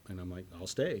 And I'm like, I'll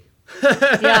stay.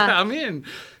 Yeah. I'm in.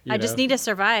 I just need to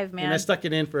survive, man. And I stuck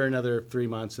it in for another 3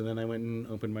 months, and then I went and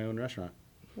opened my own restaurant.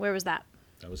 Where was that?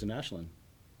 That was in Ashland.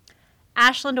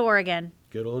 Ashland, Oregon.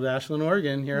 Good old Ashland,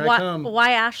 Oregon. Here Why, I come.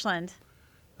 why Ashland?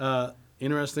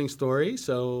 Interesting story.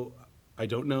 So I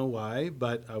don't know why,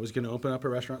 but I was going to open up a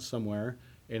restaurant somewhere,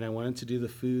 and I wanted to do the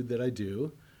food that I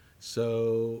do.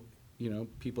 So,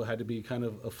 people had to be kind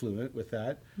of affluent with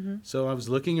that. Mm-hmm. So I was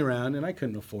looking around, and I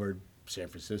couldn't afford San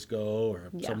Francisco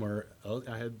or somewhere else.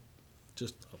 I had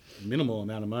just a minimal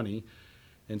amount of money.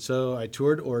 And so I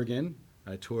toured Oregon.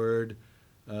 I toured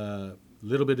a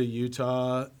little bit of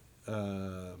Utah. I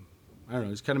don't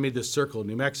know, it's kind of made this circle,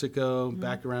 New Mexico,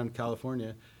 back around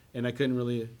California. And I couldn't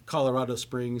really, Colorado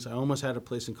Springs. I almost had a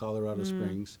place in Colorado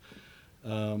Springs,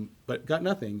 but got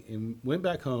nothing. And went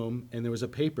back home, and there was a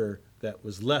paper that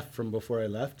was left from before I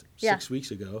left 6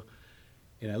 weeks ago.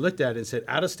 And I looked at it and said,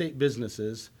 out-of-state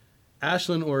businesses,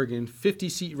 Ashland, Oregon,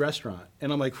 50-seat restaurant.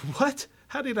 And I'm like, what?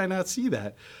 How did I not see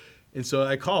that? And so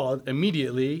I called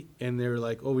immediately, and they were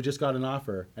like, oh, we just got an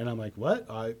offer. And I'm like, what?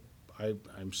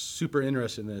 I'm super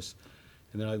interested in this.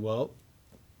 And they're like, well,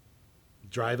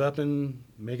 drive up and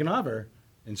make an offer.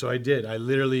 And so I did. I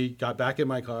literally got back in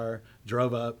my car,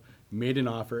 drove up, made an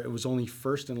offer. It was only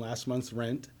first and last month's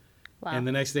rent. Wow. And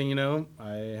the next thing you know,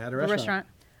 I had a restaurant.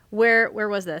 Where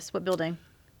was this? What building?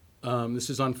 This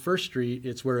is on First Street.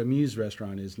 It's where Amuse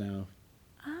restaurant is now.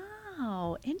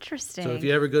 Oh, interesting. So if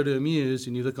you ever go to Amuse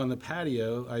and you look on the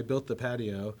patio, I built the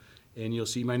patio, and you'll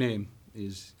see my name.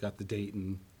 Is got the date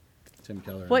and Tim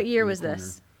Keller. What year was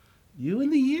this? You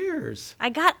and the years. I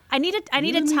need a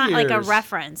time, like a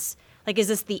reference. Like, is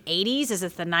this the 80s? Is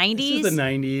this the 90s? This is the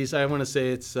 90s. I want to say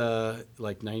it's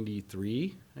like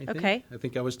 93, I think. Okay. I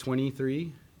think I was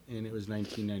 23, and it was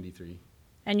 1993.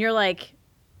 And you're like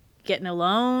getting a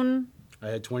loan? I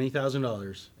had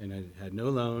 $20,000, and I had no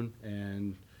loan,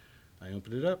 and I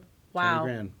opened it up. Wow.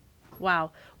 20 grand.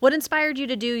 Wow. What inspired you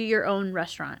to do your own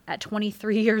restaurant at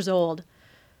 23 years old?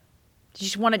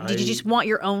 Did you just want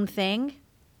your own thing?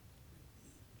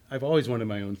 I've always wanted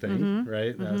my own thing,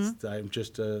 right?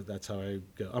 That's how I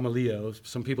go. I'm a Leo.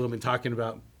 Some people have been talking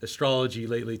about astrology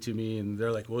lately to me, and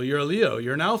they're like, "Well, you're a Leo.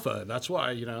 You're an alpha. That's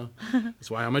why, that's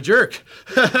why I'm a jerk."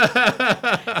 You're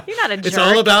not a jerk. It's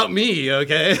all about me,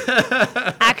 okay?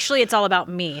 Actually, it's all about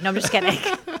me. No, I'm just kidding.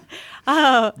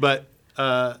 But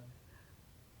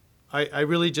I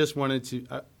really just wanted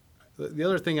to. The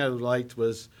other thing I liked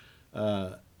was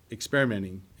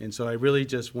experimenting, and so I really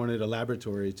just wanted a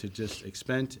laboratory to just what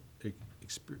did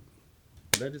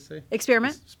I just say?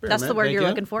 Experiment. That's the word you're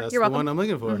looking for. That's you're welcome. One I'm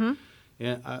looking for.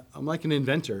 And I'm like an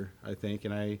inventor, I think,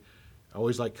 and I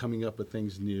always like coming up with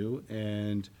things new,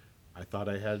 and I thought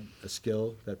I had a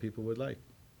skill that people would like.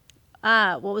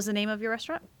 What was the name of your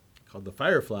restaurant? Called the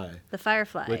Firefly. The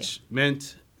Firefly. Which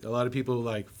meant a lot of people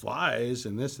like flies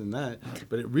and this and that,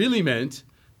 but it really meant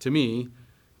to me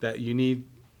that you need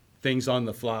things on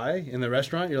the fly in the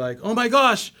restaurant. You're like, oh my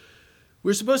gosh,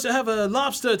 we're supposed to have a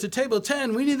lobster to table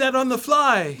 10. We need that on the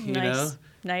fly, you know?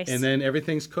 Nice. And then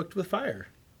everything's cooked with fire.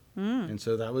 And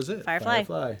so that was it.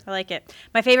 Firefly. I like it.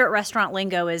 My favorite restaurant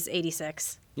lingo is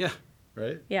 86. Yeah,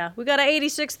 right? Yeah, we got a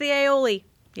 86 the aioli.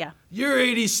 Yeah. You're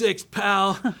 86,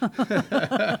 pal.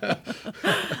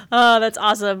 Oh, that's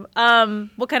awesome.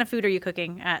 What kind of food are you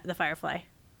cooking at the Firefly?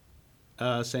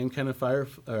 Same kind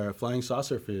of flying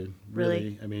saucer food.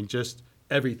 Really? I mean, just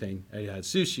everything. I had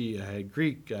sushi, I had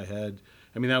Greek,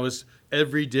 that was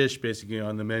every dish basically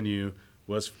on the menu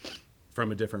was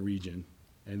from a different region.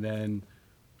 And then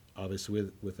obviously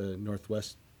with a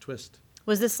Northwest twist.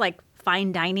 Was this like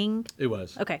fine dining? It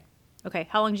was. Okay.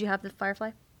 How long did you have the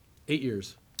Firefly? 8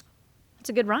 years. That's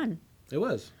a good run. It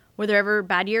was. Were there ever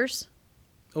bad years?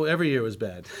 Oh, every year was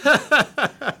bad.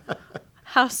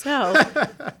 How so?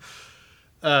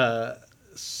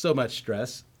 So much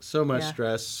stress, so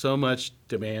much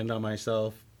demand on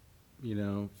myself,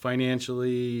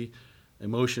 financially,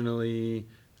 emotionally.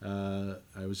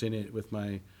 I was in it with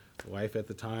my wife at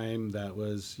the time. That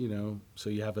was, so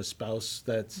you have a spouse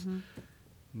that's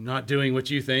not doing what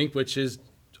you think, which is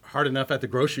hard enough at the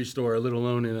grocery store, let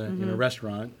alone in a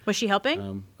restaurant. Was she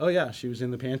helping? Oh yeah, she was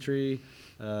in the pantry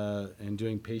and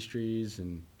doing pastries,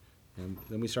 and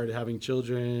then we started having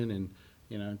children, and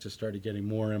just started getting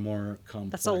more and more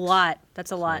complex.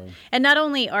 That's a lot. And not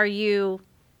only are you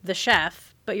the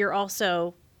chef, but you're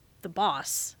also the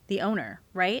boss, the owner,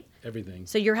 right? Everything.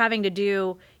 So you're having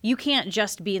to you can't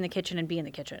just be in the kitchen and be in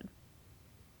the kitchen,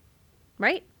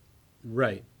 right?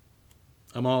 Right.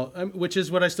 Which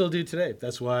is what I still do today.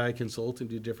 That's why I consult and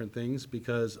do different things,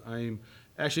 because I'm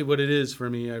actually what it is for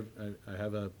me. I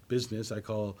have a business I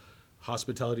call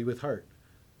Hospitality with Heart,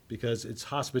 because it's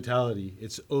hospitality.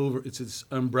 It's this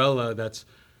umbrella that's,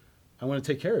 I want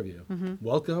to take care of you.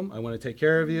 Welcome. I want to take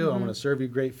care of you. I want to serve you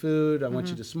great food. I want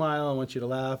you to smile. I want you to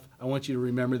laugh. I want you to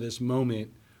remember this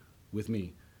moment with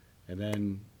me, and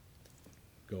then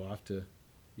go off to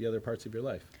the other parts of your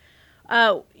life.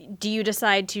 Do you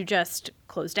decide to just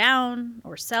close down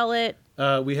or sell it?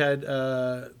 We had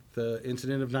the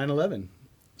incident of 9/11.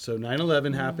 So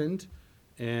 9/11 happened,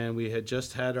 and we had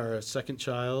just had our second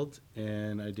child,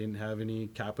 and I didn't have any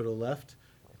capital left.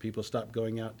 People stopped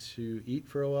going out to eat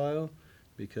for a while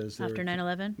because After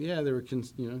 9/11? Yeah, they were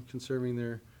conserving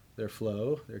their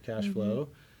flow, their cash flow,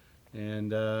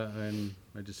 and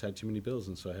I just had too many bills,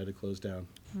 and so I had to close down.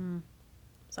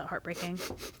 Is that heartbreaking?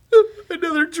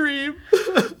 Another dream.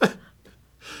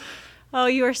 Oh,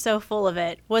 you are so full of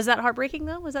it. Was that heartbreaking,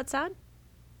 though? Was that sad?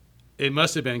 It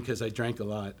must have been because I drank a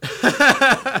lot.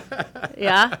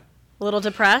 Yeah? A little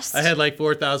depressed? I had like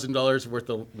 $4,000 worth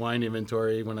of wine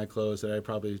inventory when I closed, and I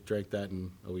probably drank that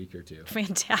in a week or two.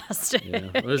 Fantastic. Yeah,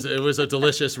 it was a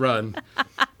delicious run.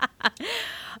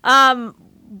 Well,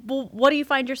 what do you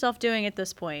find yourself doing at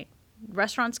this point?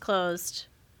 Restaurants closed.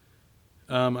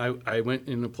 I went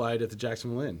and applied at the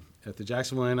Jacksonville Inn. At the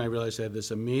Jacksonville Inn, I realized they had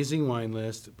this amazing wine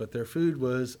list, but their food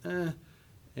was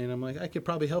And I'm like, I could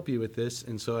probably help you with this.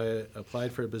 And so I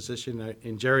applied for a position.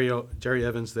 And Jerry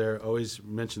Evans there always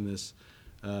mentioned this.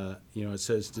 It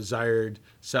says desired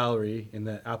salary in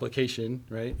the application,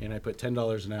 right? And I put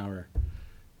 $10 an hour.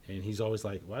 And he's always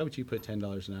like, why would you put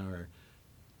 $10 an hour?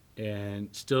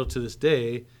 And still to this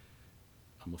day,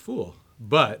 I'm a fool.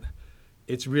 But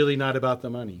it's really not about the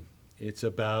money. It's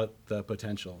about the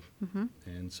potential.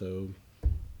 And so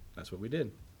that's what we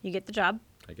did. You get the job.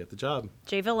 I get the job.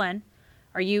 Jayville Inn.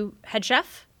 Are you head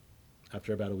chef?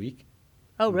 After about a week.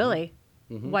 Oh, really?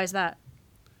 Why is that?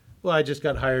 Well, I just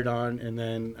got hired on, and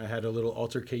then I had a little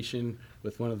altercation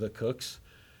with one of the cooks,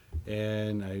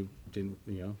 and I didn't,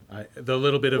 the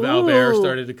little bit of Albert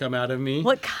started to come out of me.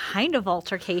 What kind of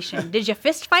altercation? Did you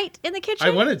fist fight in the kitchen? I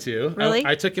wanted to. Really?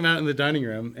 I took him out in the dining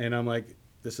room, and I'm like,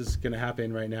 this is going to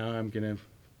happen right now. I'm going to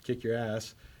kick your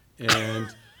ass.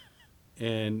 And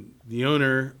the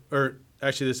owner, or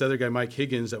actually this other guy, Mike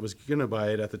Higgins, that was going to buy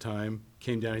it at the time,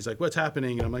 came down. He's like, what's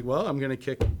happening? And I'm like, well, I'm going to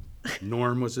kick,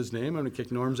 Norm was his name. I'm going to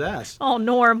kick Norm's ass. Oh,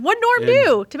 Norm. What Norm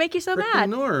do to make you so mad?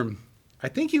 Norm. I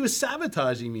think he was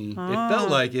sabotaging me. It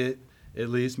felt like it, at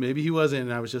least. Maybe he wasn't,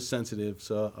 and I was just sensitive,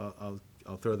 so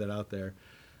I'll throw that out there.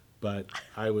 But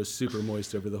I was super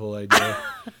moist over the whole idea.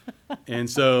 And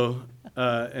so,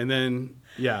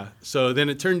 so then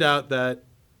it turned out that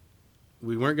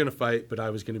we weren't going to fight, but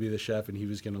I was going to be the chef, and he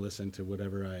was going to listen to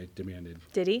whatever I demanded.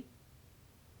 Did he?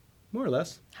 More or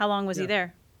less. How long was he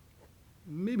there?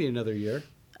 Maybe another year.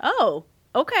 Oh,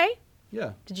 okay.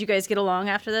 Yeah. Did you guys get along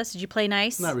after this? Did you play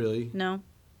nice? Not really. No?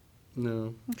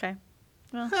 No. Okay.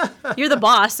 Well, you're the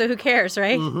boss, so who cares,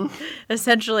 right?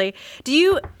 Essentially. Do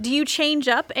you change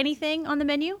up anything on the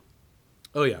menu?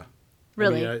 Oh, yeah.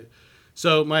 Really?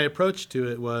 So my approach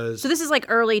to it was... So this is like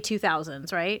early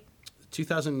 2000s, right?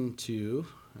 2002,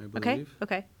 I believe.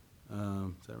 Okay. Is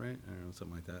that right? I don't know,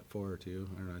 something like that. 4 or 2.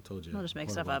 I don't know. I told you. I'll just make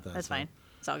stuff up. That's fine.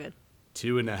 It's all good.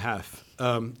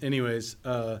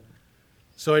 2.5.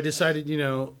 So I decided,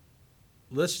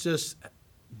 let's just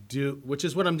do, which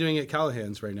is what I'm doing at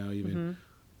Callahan's right now even.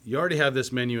 You already have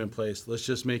this menu in place. Let's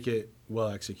just make it well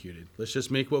executed. Let's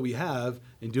just make what we have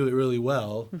and do it really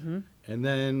well, and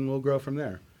then we'll grow from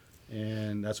there.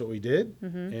 And that's what we did.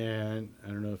 And I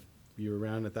don't know if you were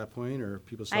around at that point or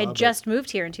people saw. I had just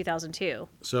moved here in 2002.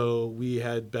 So we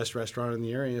had best restaurant in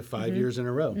the area 5 years in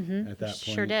a row at that point.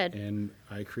 Sure did. And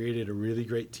I created a really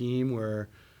great team where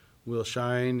Will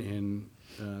Shine and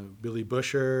Billy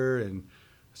Busher and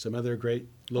some other great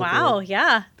local. Wow,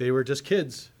 yeah. They were just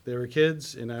kids. They were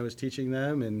kids, and I was teaching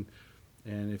them, and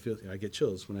I get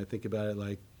chills when I think about it.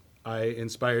 Like I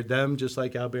inspired them just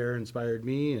like Albert inspired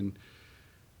me, and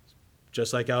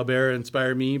just like Albert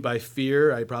inspired me by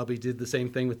fear, I probably did the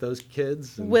same thing with those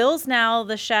kids. Will's now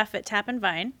the chef at Tap and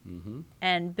Vine,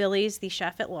 and Billy's the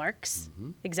chef at Lark's,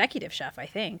 executive chef, I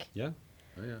think. Yeah.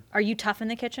 Oh, yeah. Are you tough in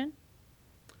the kitchen?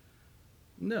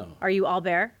 No. Are you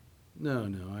Albert? No,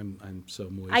 I'm so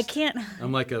moist. I can't.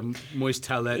 I'm like a moist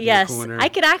towelette Yes, in the corner. I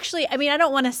could actually. I mean, I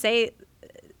don't want to say.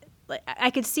 Like, I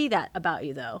could see that about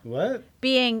you, though. What?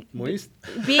 Being Moist?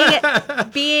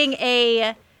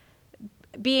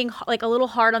 being like a little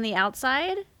hard on the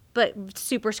outside, but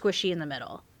super squishy in the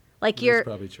middle. Like That's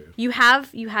probably true. You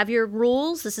have your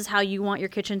rules. This is how you want your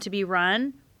kitchen to be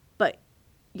run, but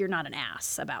you're not an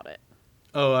ass about it.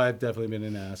 Oh, I've definitely been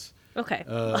an ass. Okay.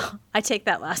 I take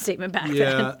that last statement back.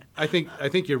 Yeah, I think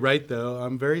you're right though.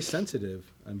 I'm very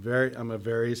sensitive. I'm a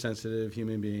very sensitive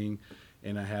human being,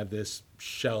 and I have this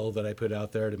shell that I put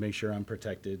out there to make sure I'm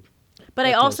protected. But I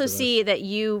Like also most of see us. that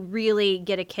you really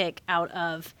get a kick out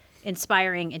of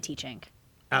inspiring and teaching.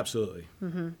 Absolutely.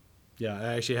 Mm-hmm. Yeah,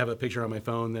 I actually have a picture on my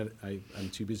phone that I'm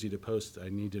too busy to post. I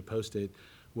need to post it,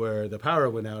 where the power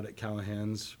went out at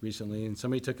Callahan's recently, and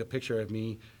somebody took a picture of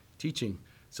me teaching.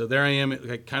 So there I am,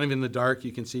 like kind of in the dark.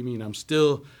 You can see me, and I'm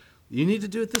still. You need to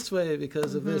do it this way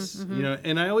because of this, you know.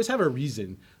 And I always have a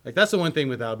reason. Like that's the one thing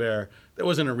with Albert. There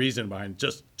wasn't a reason behind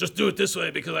just do it this way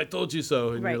because I told you so.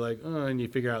 And Right. you're like, oh, and you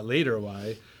figure out later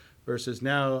why. Versus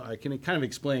now, I can kind of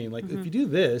explain. Like if you do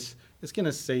this, it's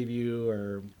gonna save you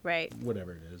or Right.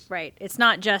 whatever it is. Right. It's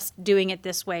not just doing it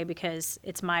this way because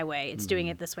it's my way. It's doing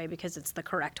it this way because it's the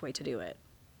correct way to do it.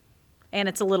 And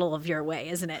it's a little of your way,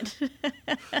 isn't it?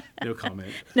 No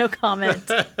comment. No comment.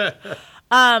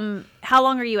 How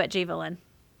long are you at J. Villain?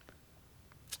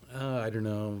 I don't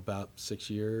know, about 6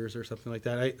 years or something like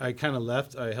that. I kind of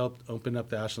left. I helped open up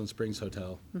the Ashland Springs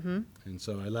Hotel. Mm-hmm. And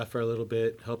so I left for a little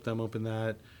bit, helped them open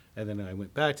that. And then I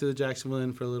went back to the Jacksonville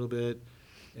Inn for a little bit.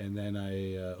 And then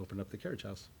I opened up the Carriage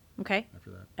House Okay. after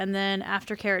that. And then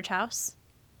after Carriage House?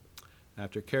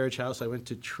 After Carriage House, I went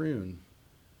to Troon.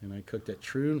 And I cooked at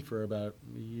Troon for about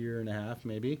a year and a half,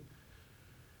 maybe.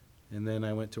 And then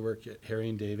I went to work at Harry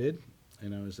and David.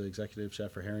 And I was the executive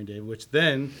chef for Harry and David, which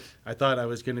then I thought I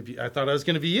was going to be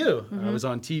you. I was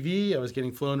on TV. I was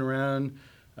getting flown around,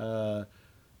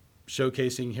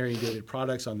 showcasing Harry and David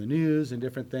products on the news and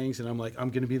different things. And I'm like, I'm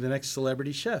going to be the next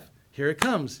celebrity chef. Here it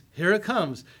comes. Here it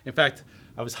comes. In fact,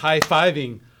 I was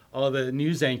high-fiving all the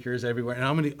news anchors everywhere. And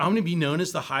I'm going to be known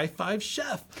as the high five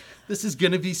chef. This is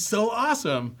going to be so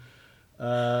awesome.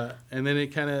 And then it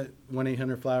kind of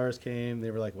 1-800-Flowers came.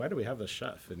 They were like, why do we have the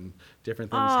chef? And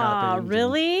different things happened.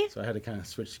 Really? So I had to kind of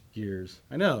switch gears.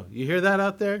 I know. You hear that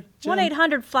out there? Jim?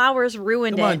 1-800-Flowers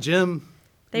ruined Come it. on, Jim.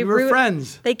 They We were ru-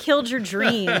 friends. They killed your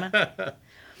dream.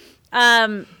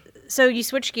 So you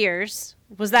switched gears.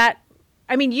 Was that?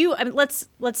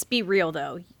 Let's be real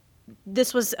though.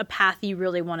 This was a path you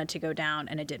really wanted to go down,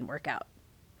 and it didn't work out.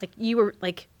 Like you were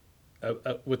like,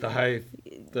 With the high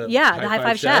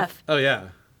five chef. Oh yeah.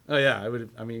 I would.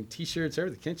 I mean, T-shirts,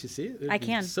 everything. Can't you see it? I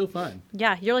can. So fun.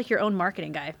 yeah, you're like your own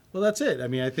marketing guy. Well, that's it. I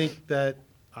mean, I think that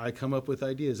I come up with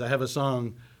ideas. I have a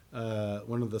song,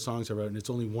 one of the songs I wrote, and it's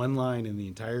only one line in the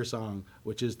entire song,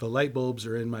 which is "The light bulbs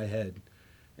are in my head,"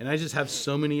 and I just have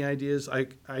so many ideas. I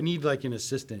need like an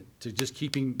assistant to just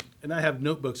keeping, and I have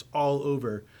notebooks all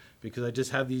over because I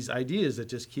just have these ideas that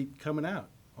just keep coming out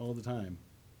all the time.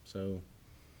 So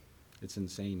it's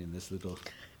insane in this little.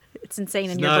 It's insane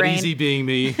in It's your not brain. easy being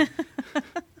me.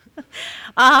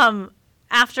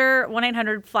 After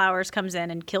 1-800-Flowers comes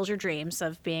in and kills your dreams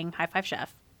of being high five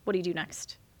chef, what do you do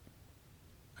next?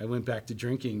 I went back to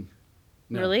drinking.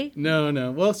 No. Really?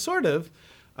 No. Well, sort of.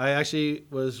 I actually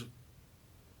was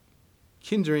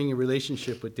kindling a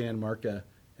relationship with Dan Marca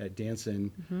at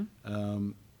Danson.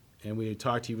 And we had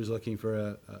talked. He was looking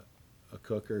for a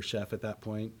cook or a chef at that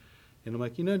point. And I'm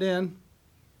like, Dan,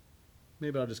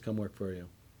 maybe I'll just come work for you.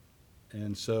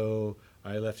 And so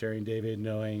I left Harry and David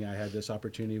knowing I had this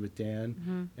opportunity with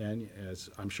Dan. And as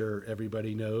I'm sure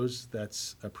everybody knows,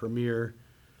 that's a premier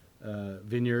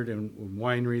vineyard and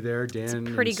winery there. Dan, It's a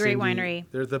pretty and great Cindy, winery.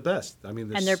 They're the best. I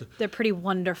mean, And they're pretty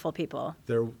wonderful people.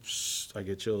 I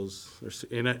get chills.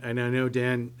 And I know,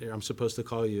 Dan, I'm supposed to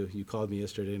call you. You called me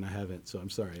yesterday and I haven't, so I'm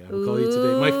sorry. I will call you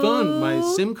today. My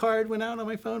SIM card went out on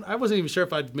my phone. I wasn't even sure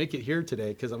if I'd make it here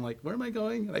today because I'm like, where am I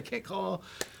going? And I can't call.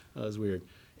 That was weird.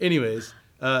 Anyways,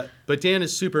 but Dan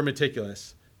is super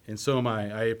meticulous, and so am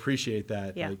I. I appreciate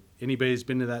that. Yeah. Like, anybody who's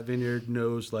been to that vineyard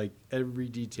knows like every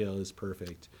detail is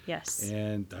perfect. Yes.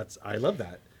 And I love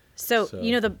that. So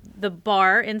you know the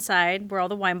bar inside where all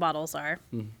the wine bottles are,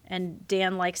 and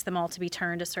Dan likes them all to be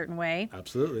turned a certain way.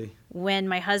 Absolutely. When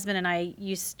my husband and I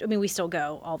we still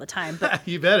go all the time, but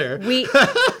You better. we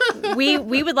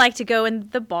would like to go in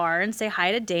the bar and say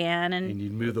hi to Dan, and And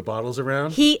you'd move the bottles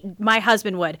around? my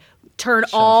husband would turn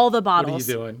all the bottles, What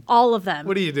are you doing? all of them.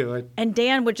 What are you doing? And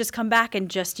Dan would just come back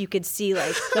and you could see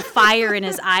like the fire in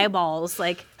his eyeballs,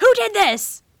 like, who did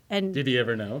this? And Did he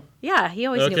ever know? yeah, he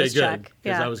always knew Okay, his good. Chuck.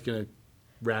 Because Yeah. I was going to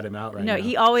rat him out right No, now.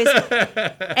 he always,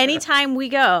 anytime we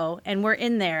go and we're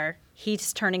in there,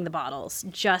 he's turning the bottles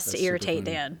just That's to super irritate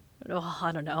funny. Dan. Oh,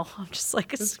 I don't know. I'm just like,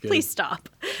 good. please stop.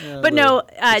 Yeah, But no,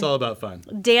 it's all about fun.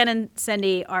 Dan and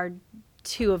Cindy are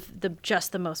two of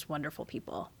the most wonderful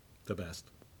people. The best.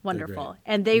 wonderful. great.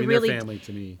 And they they're really family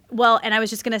to me. well, and I was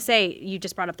just going to say, you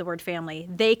just brought up the word family.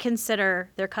 They consider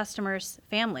their customers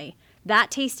family.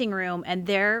 That tasting room and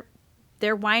their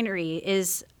winery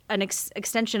is an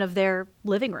extension of their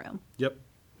living room. Yep.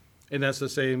 And that's the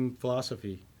same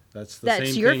philosophy. That's the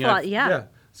That's same your thing. yeah.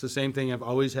 It's the same thing I've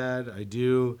always had. I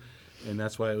do. And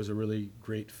that's why it was a really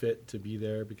great fit to be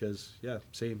there because, yeah,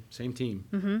 same team.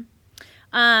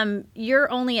 Mm-hmm.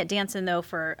 You're only at Danson, though,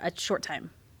 for a short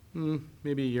time.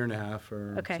 Maybe a year and a half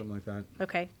or Okay. something like that.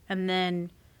 Okay. And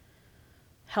then,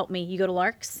 help me, you go to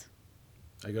Lark's?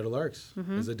 I go to Lark's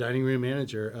as a dining room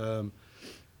manager.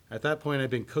 At that point, I've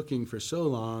been cooking for so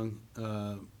long,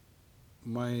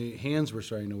 my hands were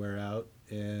starting to wear out,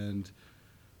 and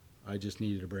I just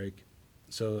needed a break.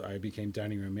 So I became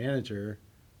dining room manager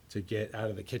to get out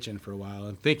of the kitchen for a while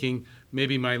and thinking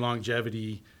maybe my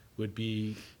longevity would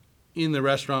be in the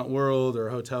restaurant world or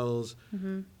hotels,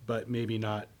 but maybe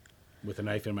not with a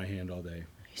knife in my hand all day.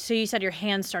 So you said your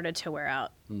hands started to wear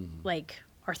out, like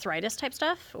arthritis type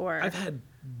stuff, or I've had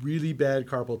really bad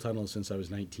carpal tunnel since I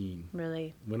was 19.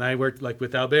 really? When I worked like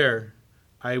with Albert,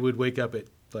 I would wake up at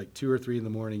like 2 or 3 in the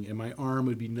morning and my arm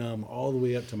would be numb all the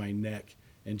way up to my neck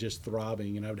and just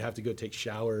throbbing, and I would have to go take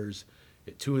showers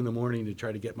at 2 in the morning to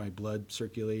try to get my blood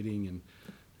circulating,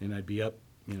 and I'd be up,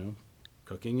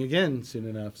 cooking again soon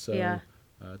enough. So Yeah.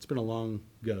 It's been a long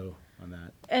go on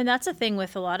that. And that's a thing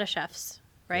with a lot of chefs,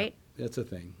 right? Yeah, that's a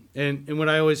thing. And what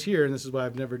I always hear, and this is why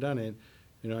I've never done it,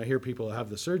 I hear people have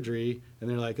the surgery and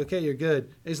they're like, okay, you're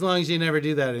good as long as you never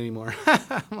do that anymore.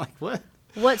 I'm like, what?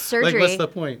 What surgery? Like, what's the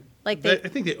point? Like I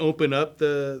think they open up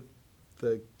the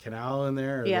canal in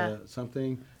there or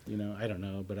something. I don't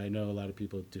know, but I know a lot of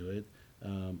people do it.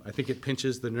 I think it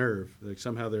pinches the nerve. Like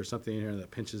somehow there's something in here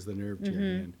that pinches the nerve to your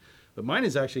hand. But mine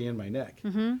is actually in my neck.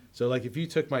 So like if you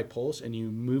took my pulse and you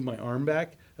move my arm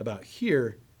back about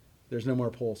here, there's no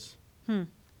more pulse. And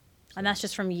that's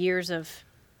just from years of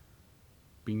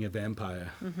Being a vampire.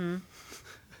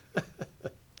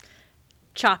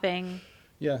 chopping,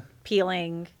 Yeah.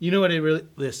 peeling. You know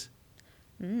what this.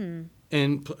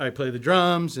 And I play the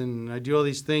drums and I do all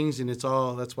these things and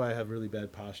that's why I have really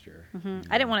bad posture.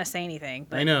 I didn't want to say anything,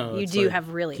 but I know. you it's do like, have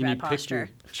really can bad you pick posture. your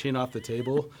chin off the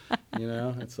table?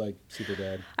 It's like super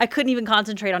bad. I couldn't even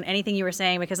concentrate on anything you were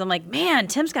saying because I'm like, man,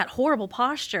 Tim's got horrible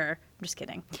posture. I'm just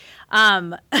kidding.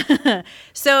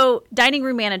 So, dining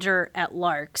room manager at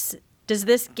Lark's, does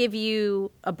this give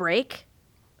you a break,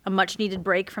 a much needed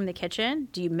break from the kitchen?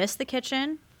 Do you miss the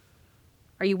kitchen?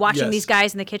 Are you watching Yes. these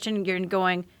guys in the kitchen and you're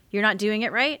going, you're not doing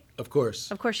it right? Of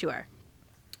course. Of course you are.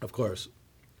 Of course.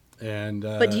 And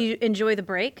But do you enjoy the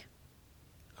break?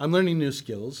 I'm learning new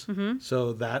skills.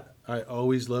 So that I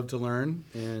always love to learn.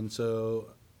 And so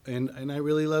and I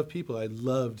really love people. I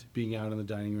loved being out on the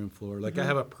dining room floor. Like I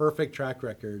have a perfect track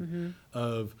record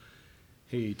of,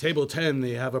 hey, table 10,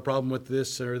 they have a problem with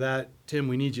this or that. Tim,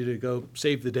 we need you to go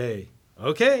save the day.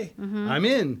 Okay, I'm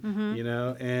in,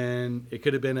 and it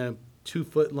could have been a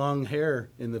 2-foot long hair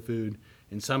in the food.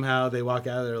 And somehow they walk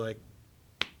out of there like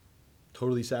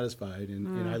totally satisfied.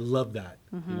 And I love that,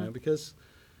 because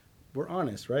we're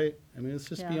honest, right? I mean, let's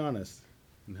just be honest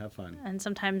and have fun. And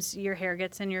sometimes your hair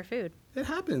gets in your food. It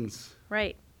happens.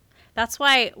 Right. That's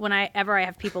why whenever I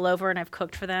have people over and I've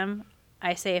cooked for them,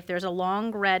 I say if there's a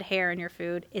long red hair in your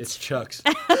food, It's Chuck's.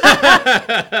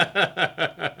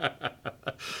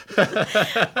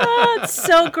 Oh, it's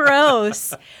so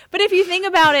gross. But if you think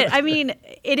about it, I mean,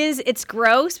 it's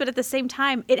gross, but at the same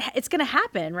time, it's going to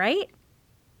happen, right?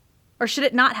 Or should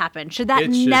it not happen? Should that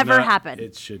never happen?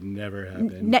 It should never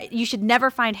happen. You should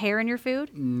never find hair in your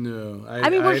food? No. I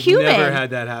mean, we're I've human. never had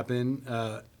that happen.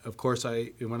 Of course,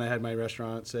 when I had my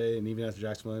restaurant, and even after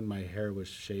Jacksonville, my hair was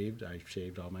shaved. I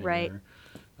shaved all my hair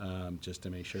just to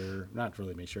make sure, not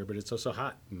really make sure, but it's also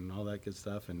hot and all that good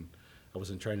stuff. And I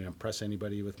wasn't trying to impress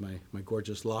anybody with my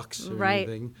gorgeous locks or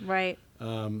anything. Right.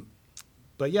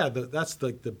 But yeah, that's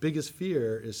the biggest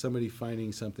fear is somebody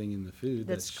finding something in the food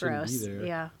That's that shouldn't gross. be there,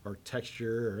 Yeah. or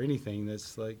texture or anything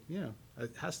that's like,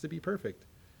 it has to be perfect.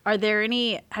 Have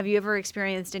you ever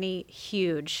experienced any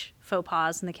huge faux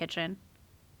pas in the kitchen?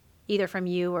 Either from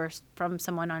you or from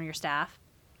someone on your staff?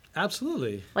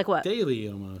 Absolutely. Like what? Daily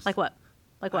almost. Like what?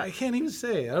 Like what? I can't even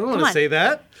say. I don't want Come to on. say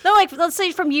that. No, like let's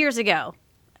say from years ago.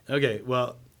 Okay,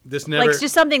 well, this never. Like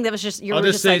just something that was just I'll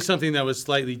just say something that was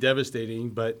slightly devastating,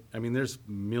 but I mean, there's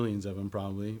millions of them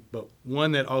probably. But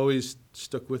one that always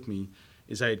stuck with me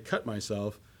is I had cut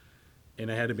myself, and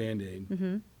I had a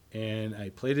Band-Aid, and I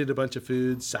plated a bunch of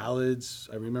food, salads.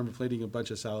 I remember plating a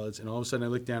bunch of salads, and all of a sudden I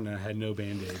looked down and I had no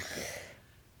Band-Aid,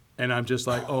 and I'm just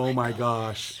like, oh my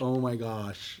gosh.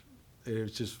 It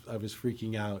was just I was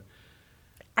freaking out.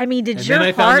 I mean, And then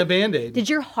I found the Band-Aid. Did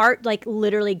your heart like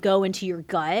literally go into your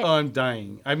gut? Oh, I'm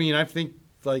dying. I mean, I think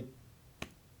like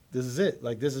this is it.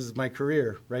 Like this is my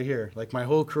career right here. Like my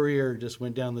whole career just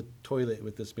went down the toilet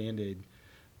with this Band-Aid.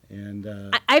 And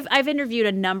I've interviewed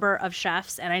a number of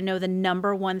chefs, and I know the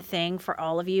number one thing for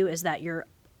all of you is that you're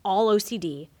all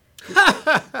OCD.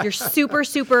 You're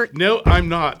super. No, I'm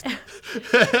not.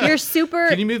 You're super.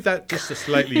 Can you move that just a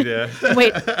slightly there?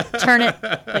 Wait, turn it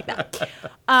like that.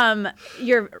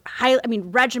 You're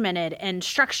regimented and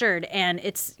structured, and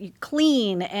it's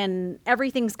clean, and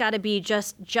everything's got to be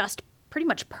just pretty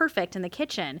much perfect in the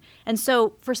kitchen. And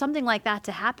so for something like that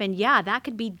to happen, yeah, that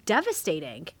could be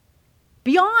devastating,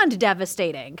 beyond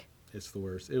devastating. It's the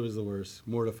worst. It was the worst,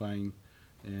 mortifying,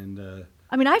 and.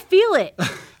 I mean, I feel it.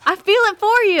 I feel it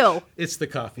for you. It's the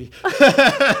coffee.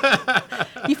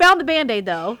 You found the Band-Aid,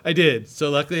 though. I did. So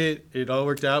luckily, it all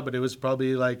worked out, but it was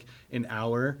probably like an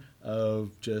hour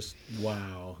of just,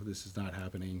 wow, this is not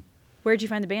happening. Where'd you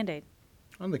find the Band-Aid?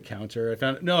 On the counter.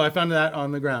 I found that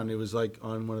on the ground. It was like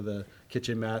on one of the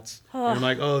kitchen mats. And I'm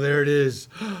like, oh, there it is.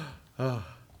 Oh.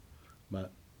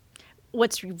 But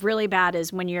what's really bad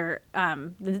is when you're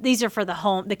these are for the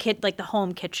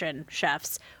home kitchen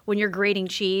chefs, when you're grating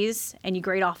cheese and you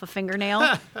grate off a fingernail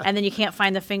and then you can't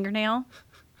find the fingernail.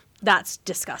 That's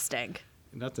disgusting.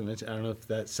 Not to mention, I don't know if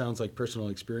that sounds like personal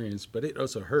experience, but it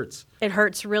also hurts. It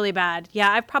hurts really bad.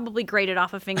 Yeah, I've probably grated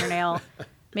off a fingernail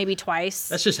maybe twice.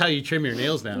 That's just how you trim your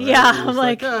nails now, right? Yeah, I'm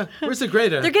like, where's the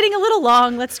grater? They're getting a little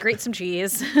long. Let's grate some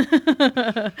cheese.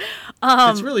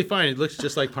 It's really fine. It looks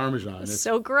just like Parmesan. It's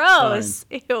so gross.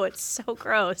 fine. Ew, it's so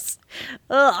gross.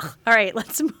 Ugh. All right,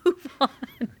 let's move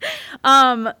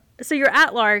on. So you're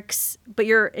at Lark's, but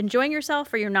you're enjoying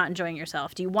yourself or you're not enjoying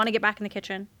yourself? Do you want to get back in the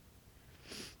kitchen?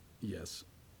 Yes.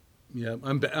 Yeah,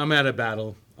 I'm at a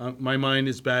battle. My mind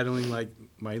is battling like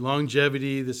my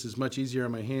longevity. This is much easier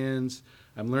on my hands.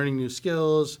 I'm learning new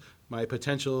skills. My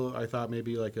potential, I thought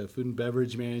maybe like a food and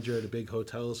beverage manager at a big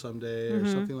hotel someday or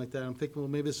something like that. I'm thinking, well,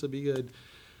 maybe this will be good.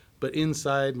 But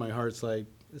inside, my heart's like,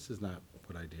 this is not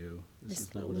what I do. This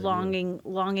is not what I do.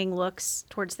 Longing looks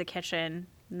towards the kitchen,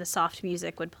 and the soft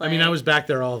music would play. I mean, I was back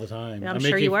there all the time. I'm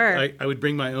sure you were. I would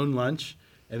bring my own lunch,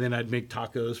 and then I'd make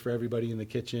tacos for everybody in the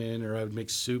kitchen, or I would make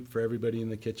soup for everybody in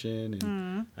the kitchen,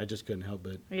 and I just couldn't help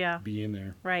but be in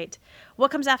there. Right.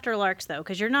 What comes after Lark's, though?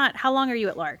 Because you're not, how long are you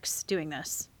at Lark's doing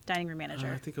this, dining room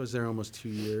manager? I think I was there almost 2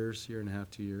 years, year and a half,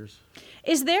 2 years.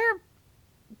 Is there,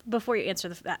 before you answer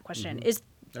that question,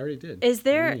 I already did. Is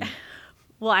there,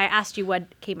 well, I asked you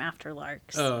what came after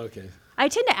Lark's. Oh, okay. I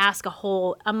tend to ask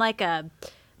I'm like a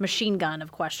machine gun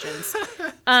of questions.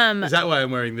 Is that why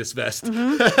I'm wearing this vest?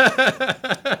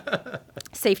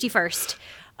 Safety first.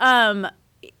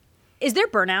 Is there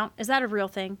burnout? Is that a real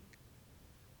thing?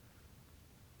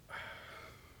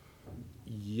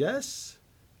 Yes.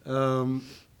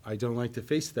 I don't like to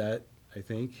face that, I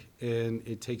think. And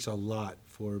it takes a lot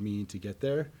for me to get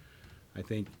there. I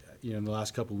think, in the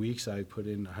last couple of weeks, I put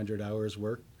in 100 hours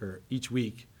work, or each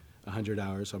week, 100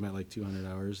 hours. So I'm at like 200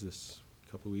 hours this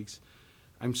couple of weeks.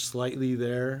 I'm slightly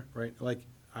there, right? Like,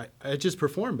 I just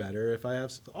perform better if I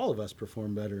have, all of us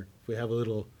perform better if we have a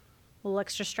little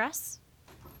extra stress?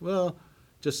 Well,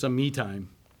 just some me time.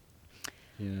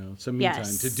 Some me time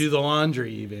to do the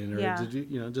laundry even, or to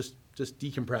do, just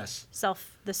decompress.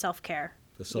 The self-care.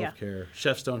 The self-care. Yeah.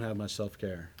 Chefs don't have much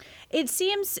self-care. It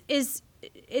seems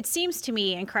to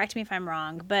me, and correct me if I'm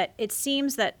wrong, but it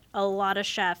seems that a lot of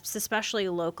chefs, especially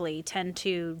locally, tend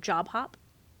to job hop,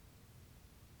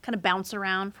 kind of bounce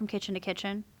around from kitchen to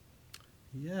kitchen.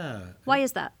 Yeah. Why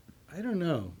is that? I don't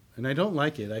know. And I don't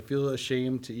like it. I feel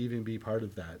ashamed to even be part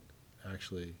of that,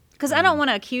 actually. Because I don't want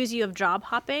to accuse you of job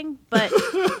hopping, but...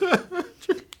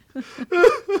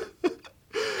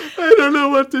 I don't know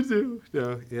what to do.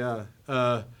 No, yeah.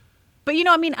 But do you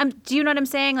know what I'm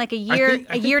saying? Like a year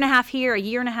and a half here, a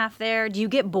year and a half there. Do you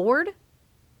get bored?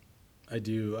 I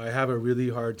do. I have a really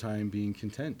hard time being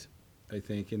content, I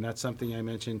think. And that's something I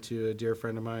mentioned to a dear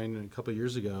friend of mine a couple of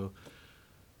years ago.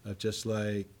 Of just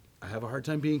like, I have a hard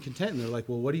time being content. And they're like,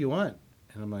 well, what do you want?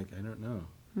 And I'm like, I don't know.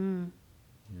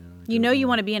 You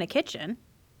want to be in a kitchen.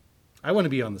 I want to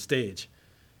be on the stage.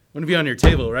 I want to be on your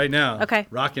table right now. Okay.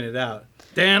 Rocking it out.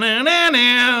 I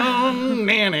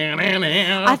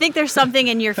think there's something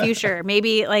in your future.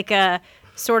 Maybe like a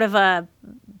sort of a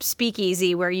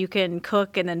speakeasy where you can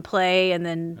cook and then play and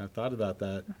then... I thought about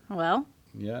that. Well,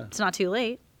 yeah. It's not too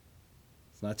late.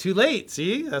 It's not too late.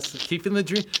 See? That's keeping the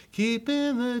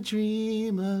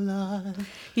dream alive.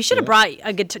 You should have brought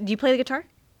a guitar. Do you play the guitar?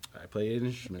 I play an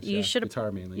instrument. You should have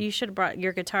guitar mainly. You should have brought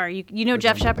your guitar. You know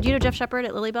Jeff Shepard. Do you know Jeff Shepard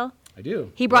at Lily Bell? I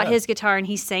do. He brought Yeah. his guitar and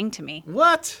he sang to me.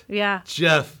 What? Yeah.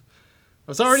 Jeff.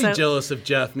 I was already So- jealous of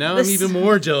Jeff. Now This- I'm even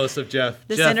more jealous of Jeff.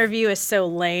 This Jeff. interview is so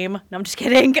lame. No, I'm just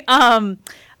kidding. But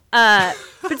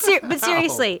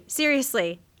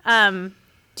seriously,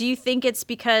 do you think it's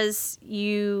because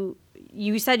you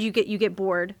said you get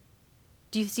bored?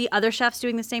 Do you see other chefs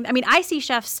doing the same? I mean, I see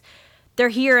chefs, they're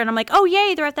here and I'm like, oh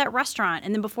yay, they're at that restaurant,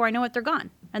 and then before I know it, they're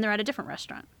gone and they're at a different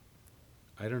restaurant.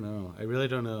 I don't know. I really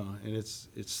don't know, and it's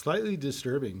slightly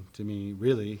disturbing to me,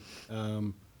 really.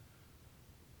 I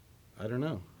don't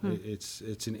know.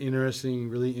 It's an interesting,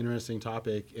 really interesting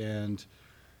topic, and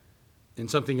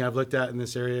something I've looked at in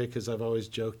this area because I've always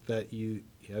joked that you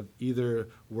have either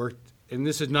worked, and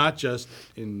this is not just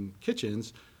in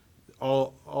kitchens,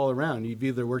 all around. You've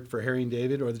either worked for Harry and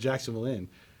David or the Jacksonville Inn.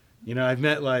 You know, I've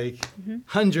met like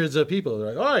hundreds of people.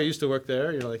 They're like, "Oh, I used to work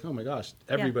there." You're like, "Oh my gosh,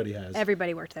 everybody has."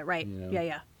 Everybody worked there, right? You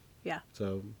know? Yeah.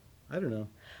 So, I don't know.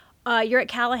 You're at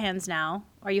Callahan's now.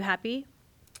 Are you happy?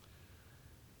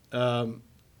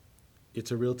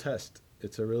 It's a real test.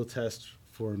 It's a real test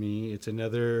for me. It's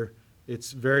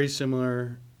very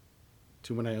similar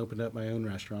to when I opened up my own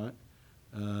restaurant.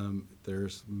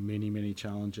 There's many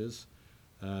challenges.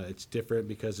 It's different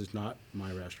because it's not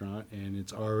my restaurant and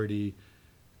it's already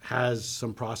has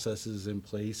some processes in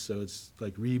place. So it's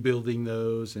like rebuilding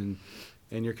those and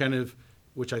you're kind of,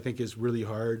 which I think is really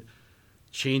hard,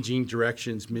 changing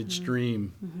directions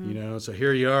midstream, you know? So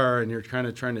here you are and you're kind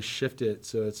of trying to shift it.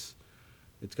 So it's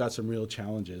got some real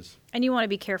challenges. And you want to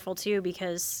be careful too,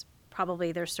 because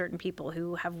probably there's certain people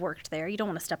who have worked there. You don't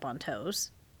want to step on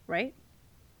toes, right?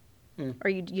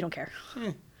 Or you don't care.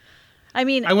 I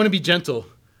mean, I want to be gentle.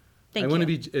 thank I want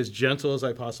to you. be as gentle as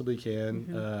I possibly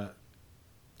can.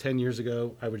 10 years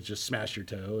ago, I would just smash your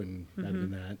toe and that'd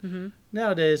been that.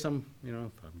 Nowadays, if I'm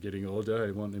getting older, I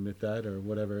won't admit that or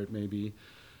whatever it may be.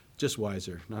 Just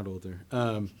wiser, not older.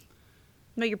 No,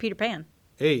 you're Peter Pan.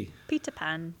 Hey, Peter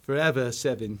Pan. forever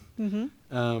 7.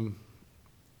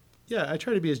 Yeah, I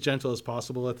try to be as gentle as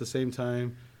possible. At the same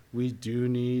time, we do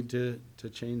need to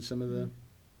change some of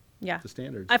Yeah. the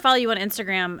standards. I follow you on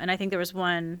Instagram, and I think there was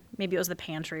one, maybe it was the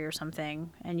pantry or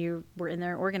something, and you were in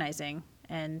there organizing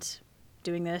and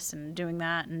doing this and doing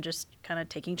that and just kind of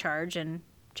taking charge and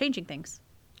changing things.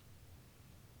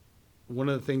 One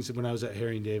of the things when I was at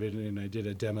Harry and David and I did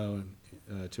a demo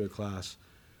to a class,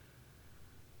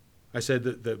 I said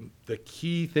that the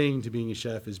key thing to being a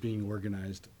chef is being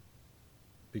organized,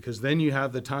 because then you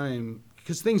have the time,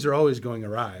 because things are always going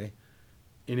awry.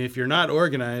 And if you're not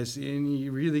organized, and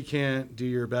you really can't do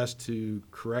your best to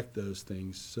correct those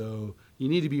things. So you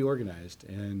need to be organized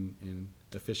and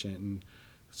efficient. And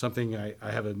something I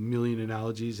have a million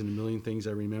analogies and a million things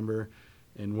I remember.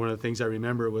 And one of the things I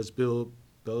remember was Bill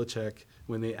Belichick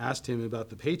when they asked him about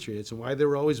the Patriots and why they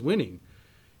were always winning.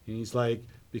 And he's like,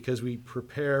 because we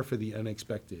prepare for the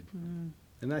unexpected.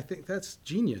 And I think that's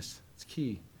genius. It's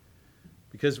key.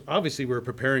 Because obviously we're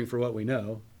preparing for what we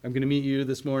know. I'm going to meet you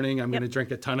this morning. I'm going to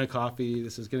drink a ton of coffee.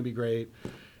 This is going to be great.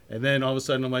 And then all of a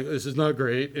sudden I'm like, this is not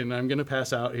great. And I'm going to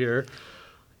pass out here.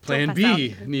 Plan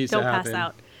B needs to happen. Don't pass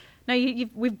out. No,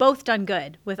 we've both done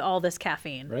good with all this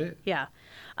caffeine. Right? Yeah.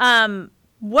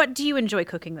 What do you enjoy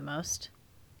cooking the most?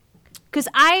 Because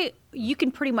you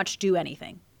can pretty much do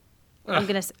anything. I'm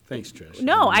gonna. Thanks, Trish.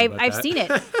 No, I didn't know about I've that. seen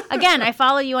it. Again, I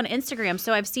follow you on Instagram,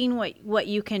 so I've seen what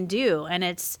you can do, and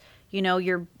it's,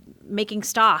 you're making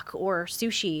stock or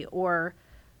sushi or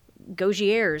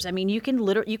gaugiers. I mean, you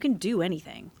can do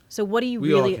anything. So what do you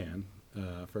We really? all can.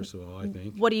 First of all, I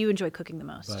think. What do you enjoy cooking the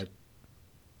most? But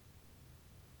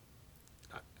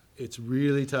it's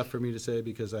really tough for me to say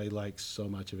because I like so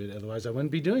much of it. Otherwise, I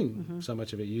wouldn't be doing so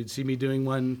much of it. You'd see me doing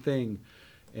one thing.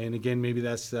 And again, maybe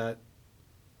that's that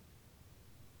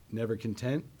never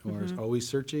content or always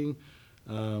searching.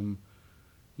 Do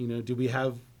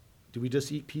we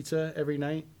just eat pizza every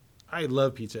night? I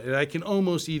love pizza, and I can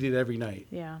almost eat it every night.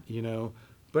 Yeah.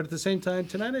 But at the same time,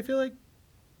 tonight I feel like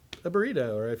a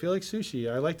burrito or I feel like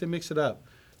sushi. I like to mix it up.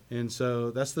 And so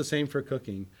that's the same for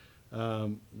cooking.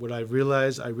 What I've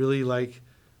realized, I really like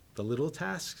the little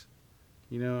tasks.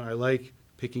 I like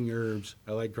picking herbs.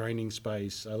 I like grinding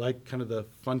spice. I like kind of the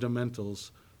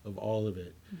fundamentals of all of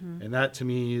it. And that to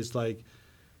me is like,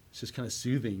 it's just kind of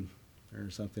soothing or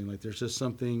something. Like there's just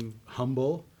something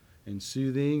humble and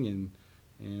soothing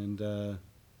and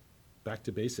back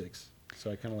to basics.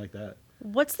 So I kind of like that.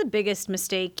 What's the biggest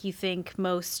mistake you think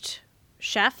most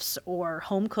chefs or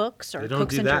home cooks or They don't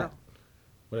cooks do in that. general?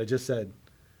 What I just said.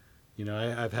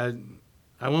 I've had,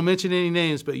 I won't mention any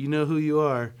names, but you know who you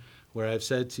are, where I've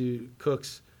said to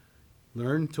cooks,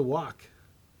 learn to walk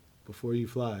before you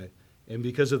fly. And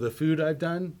because of the food I've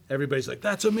done, everybody's like,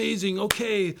 that's amazing.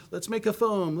 Okay, let's make a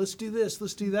foam. Let's do this.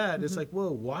 Let's do that. It's like,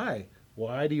 whoa, why?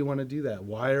 Why do you want to do that?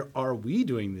 Why are we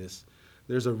doing this?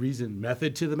 There's a reason,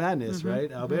 method to the madness, right?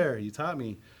 Albert, you taught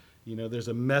me, there's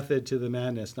a method to the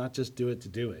madness, not just do it to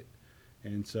do it.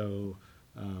 And so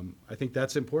I think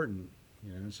that's important.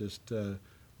 It's just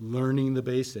learning the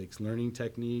basics, learning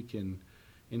technique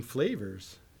and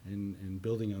flavors and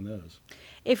building on those.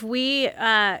 If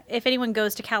anyone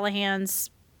goes to Callahan's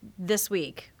this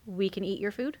week, we can eat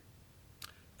your food?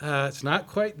 It's not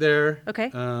quite there. Okay.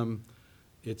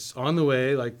 It's on the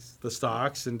way, like the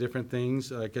stocks and different things.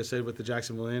 Like I said, with the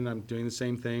Jacksonville Inn, I'm doing the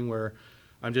same thing where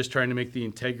I'm just trying to make the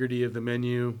integrity of the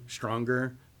menu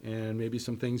stronger and maybe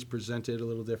some things presented a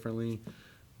little differently.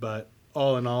 But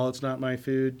all in all, it's not my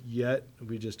food yet.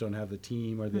 We just don't have the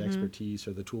team or the expertise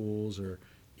or the tools or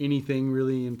anything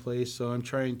really in place. So I'm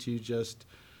trying to just,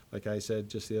 like I said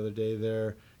just the other day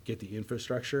there, get the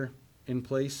infrastructure in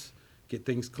place, get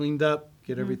things cleaned up,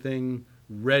 get everything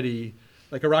ready,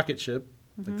 like a rocket ship,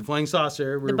 like the flying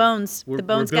saucer. The bones We're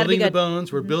gotta be building the good.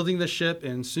 bones. We're building the ship,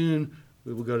 and soon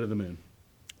we will go to the moon.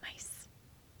 Nice.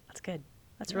 That's good.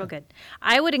 That's real good.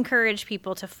 I would encourage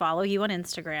people to follow you on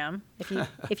Instagram.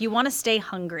 If you want to stay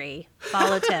hungry,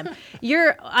 follow Tim.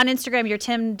 You're on Instagram, you're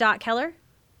tim.keller?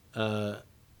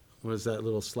 Was that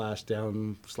little slash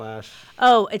down slash?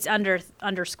 Oh, it's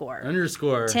underscore.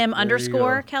 Underscore. Tim There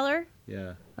underscore you go. Keller?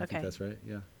 Yeah, I Okay. think that's right.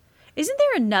 Yeah. Isn't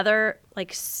there another,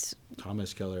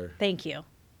 Thomas Keller. thank you.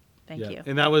 Thank Yeah. you.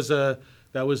 And that was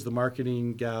the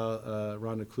marketing gal,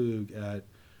 Rhonda Klug at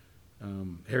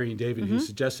Harry and David, who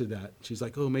suggested that. She's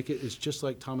like, oh, it's just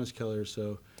like Thomas Keller.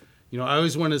 So, I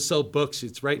always wanted to sell books.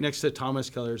 It's right next to Thomas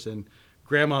Keller's, and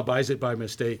Grandma buys it by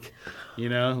mistake.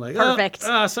 Like, Perfect.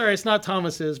 Sorry, it's not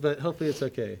Thomas's, but hopefully it's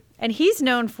okay. And he's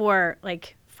known for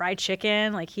fried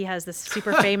chicken. He has this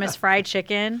super famous fried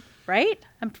chicken, right?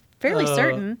 I'm fairly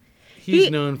certain.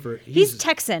 He's known for... He's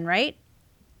Texan, right?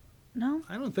 No?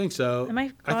 I don't think so. Am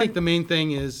I I think the main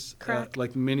thing is, Correct.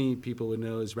 like many people would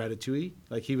know, is Ratatouille.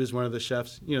 Like he was one of the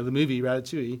chefs, the movie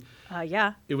Ratatouille.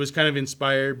 Yeah. It was kind of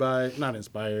inspired by, not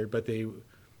inspired, but they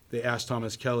asked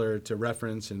Thomas Keller to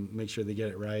reference and make sure they get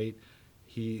it right.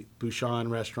 Bouchon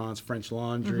restaurants, French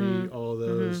Laundry, all of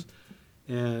those.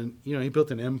 And, he built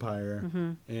an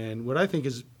empire. And what I think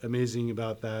is amazing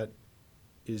about that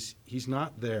is he's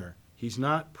not there. He's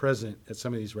not present at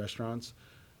some of these restaurants,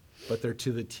 but they're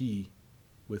to the T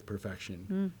with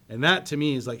perfection. And that to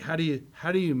me is like, how do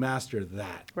you master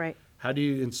that? Right. How do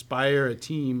you inspire a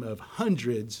team of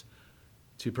hundreds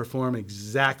to perform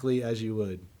exactly as you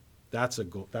would? That's a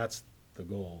goal. That's the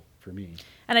goal for me.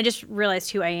 And I just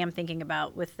realized who I am thinking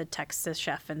about with the Texas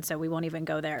chef, and so we won't even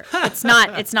go there. It's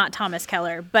not Thomas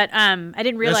Keller, but I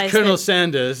didn't realize That's Colonel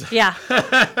Sanders. Yeah.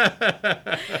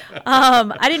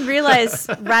 I didn't realize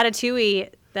Ratatouille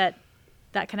that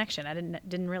connection. I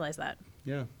didn't realize that.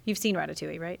 Yeah. You've seen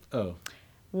Ratatouille, right? Oh.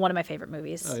 One of my favorite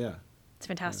movies. Oh yeah. It's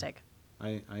fantastic.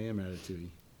 I am Ratatouille.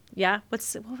 Yeah. What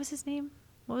was his name?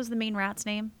 What was the main rat's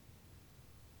name?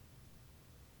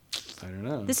 I don't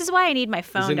know. This is why I need my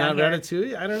phone Is it down not here.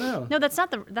 Ratatouille? I don't know. No, that's not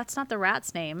the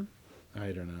rat's name.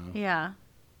 I don't know. Yeah.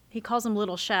 He calls him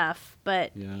Little Chef,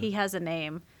 but Yeah. he has a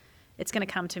name. It's going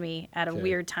to come to me at a Okay.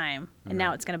 weird time, and All now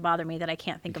right. it's going to bother me that I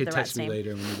can't think You of could the rat's text me name.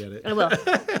 later when you get it. I will.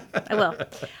 I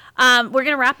will. We're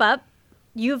going to wrap up.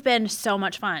 You've been so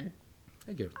much fun.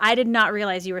 Thank you. I did not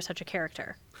realize you were such a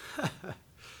character.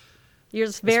 You're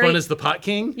just As fun very as the Pot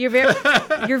King? you're very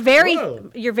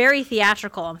Whoa. you're very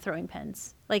theatrical on throwing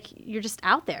pins. You're just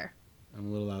out there. I'm a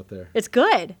little out there. It's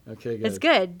good. Okay, good. It's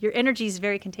good. Your energy is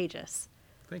very contagious.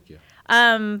 Thank you.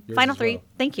 Final as three. well.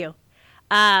 Thank you.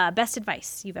 Best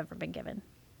advice you've ever been given.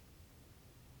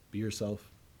 Be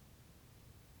yourself.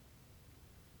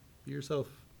 Be yourself.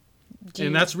 Do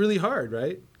And you- that's really hard,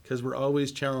 right? Because we're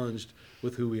always challenged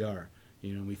with who we are.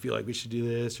 We feel like we should do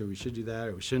this, or we should do that,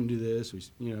 or we shouldn't do this.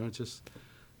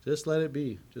 Just let it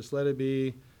be. Just let it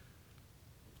be.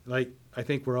 I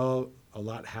think we're all a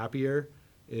lot happier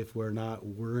if we're not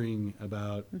worrying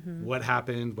about what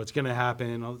happened, what's going to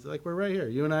happen. We're right here.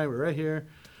 You and I, we're right here.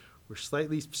 We're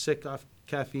slightly sick off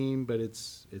caffeine, but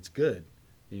it's good,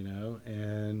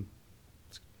 and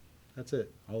that's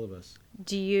it, all of us.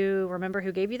 Do you remember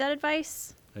who gave you that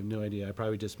advice? I have no idea. I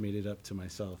probably just made it up to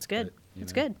myself. It's good. but,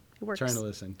 It's good. It works. Trying to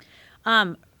listen.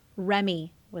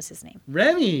 Remy was his name.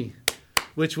 Remy,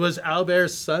 which was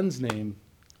Albert's son's name.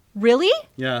 Really?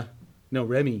 Yeah. No,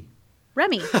 Remy.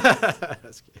 Remy.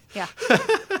 That's good. Yeah.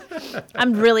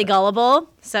 I'm really gullible,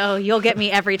 so you'll get me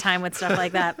every time with stuff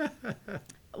like that.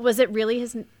 Was it really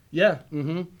his? Yeah.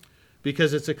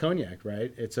 Because it's a cognac,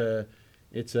 right? It's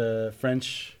a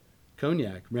French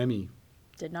Cognac, Remy.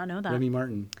 Did not know that. Remy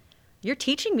Martin. You're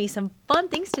teaching me some fun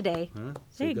things today. Huh?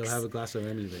 So Thanks. go have a glass of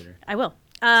Remy later. I will.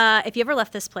 If you ever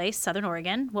left this place, Southern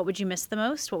Oregon, what would you miss the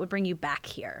most? What would bring you back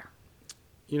here?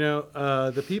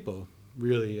 The people,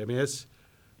 really. I mean, that's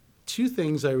two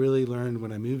things I really learned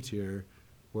when I moved here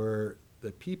were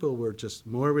the people were just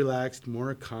more relaxed,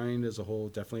 more kind as a whole,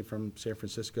 definitely from San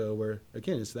Francisco, where,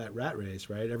 again, it's that rat race,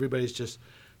 right? Everybody's just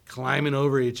climbing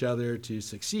over each other to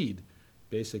succeed,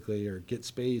 basically, or get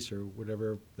space or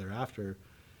whatever they're after.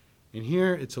 And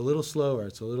here, it's a little slower.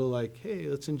 It's a little like, hey,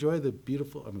 let's enjoy the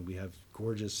beautiful, we have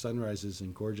gorgeous sunrises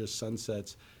and gorgeous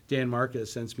sunsets. Dan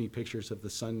Marcus sends me pictures of the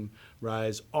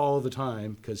sunrise all the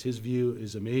time because his view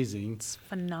is amazing. It's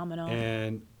phenomenal.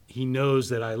 And he knows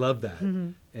that I love that.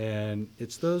 And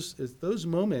it's those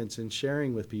moments and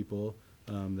sharing with people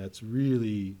that's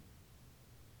really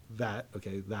that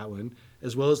one,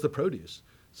 as well as the produce.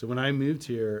 So when I moved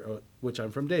here, which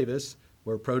I'm from Davis,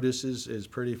 where produce is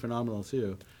pretty phenomenal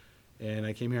too. And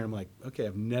I came here, I'm like, okay,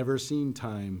 I've never seen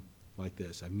thyme like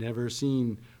this. I've never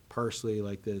seen parsley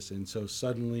like this. And so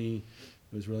suddenly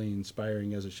it was really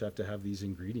inspiring as a chef to have these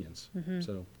ingredients.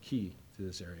 So key to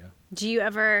this area. Do you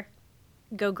ever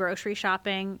go grocery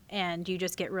shopping and you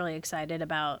just get really excited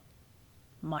about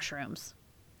mushrooms?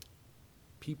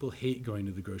 People hate going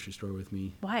to the grocery store with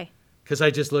me. Why? Because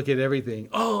I just look at everything.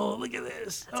 Oh, look at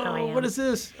this. That's how I am. What is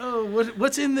this? Oh,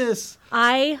 what's in this?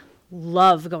 I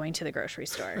love going to the grocery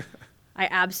store. I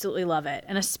absolutely love it.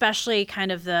 And especially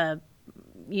kind of the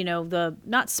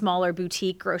not smaller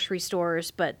boutique grocery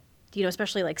stores, but,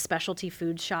 especially like specialty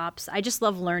food shops. I just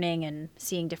love learning and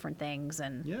seeing different things.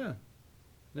 And Yeah,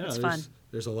 it's fun.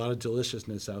 There's a lot of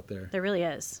deliciousness out there. There really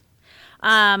is.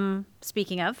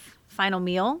 Speaking of, final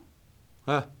meal,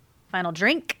 final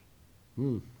drink.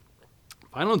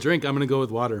 Final drink, I'm going to go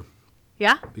with water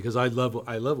Yeah? because I love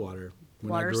water.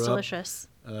 When I Water's grew up, delicious.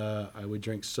 I would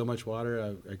drink so much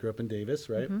water. I grew up in Davis,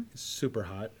 right? It's super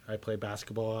hot. I play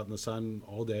basketball out in the sun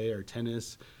all day or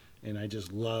tennis, and I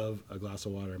just love a glass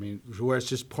of water. I mean, where it's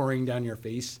just pouring down your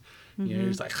face. You're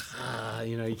just like,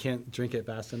 you can't drink it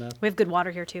fast enough. We have good water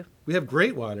here, too. We have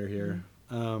great water here.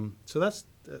 So that's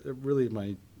really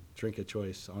my drink of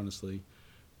choice, honestly.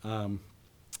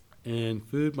 And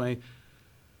food,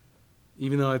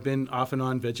 even though I've been off and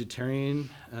on vegetarian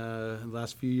the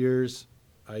last few years,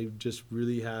 I just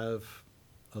really have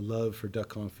a love for duck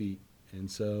confit. And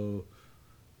so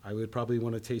I would probably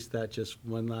want to taste that just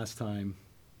one last time.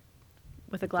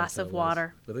 With a glass of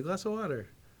water. With a glass of water.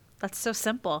 That's so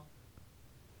simple.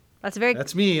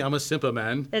 That's me. I'm a simple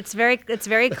man. It's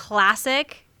very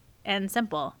classic and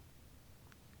simple.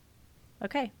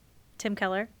 Okay. Tim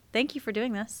Keller, thank you for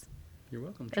doing this. You're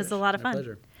welcome. It was Trish. a lot of My fun.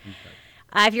 pleasure.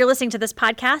 If you're listening to this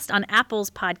podcast on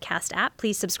Apple's podcast app,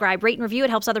 please subscribe, rate, and review. It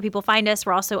helps other people find us.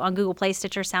 We're also on Google Play,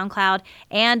 Stitcher, SoundCloud,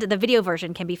 and the video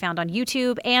version can be found on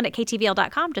YouTube and at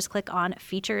ktvl.com. Just click on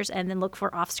features and then look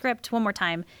for Off Script. One more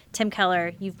time, Tim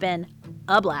Keller, you've been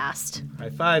a blast. High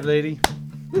five, lady.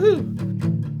 Woohoo!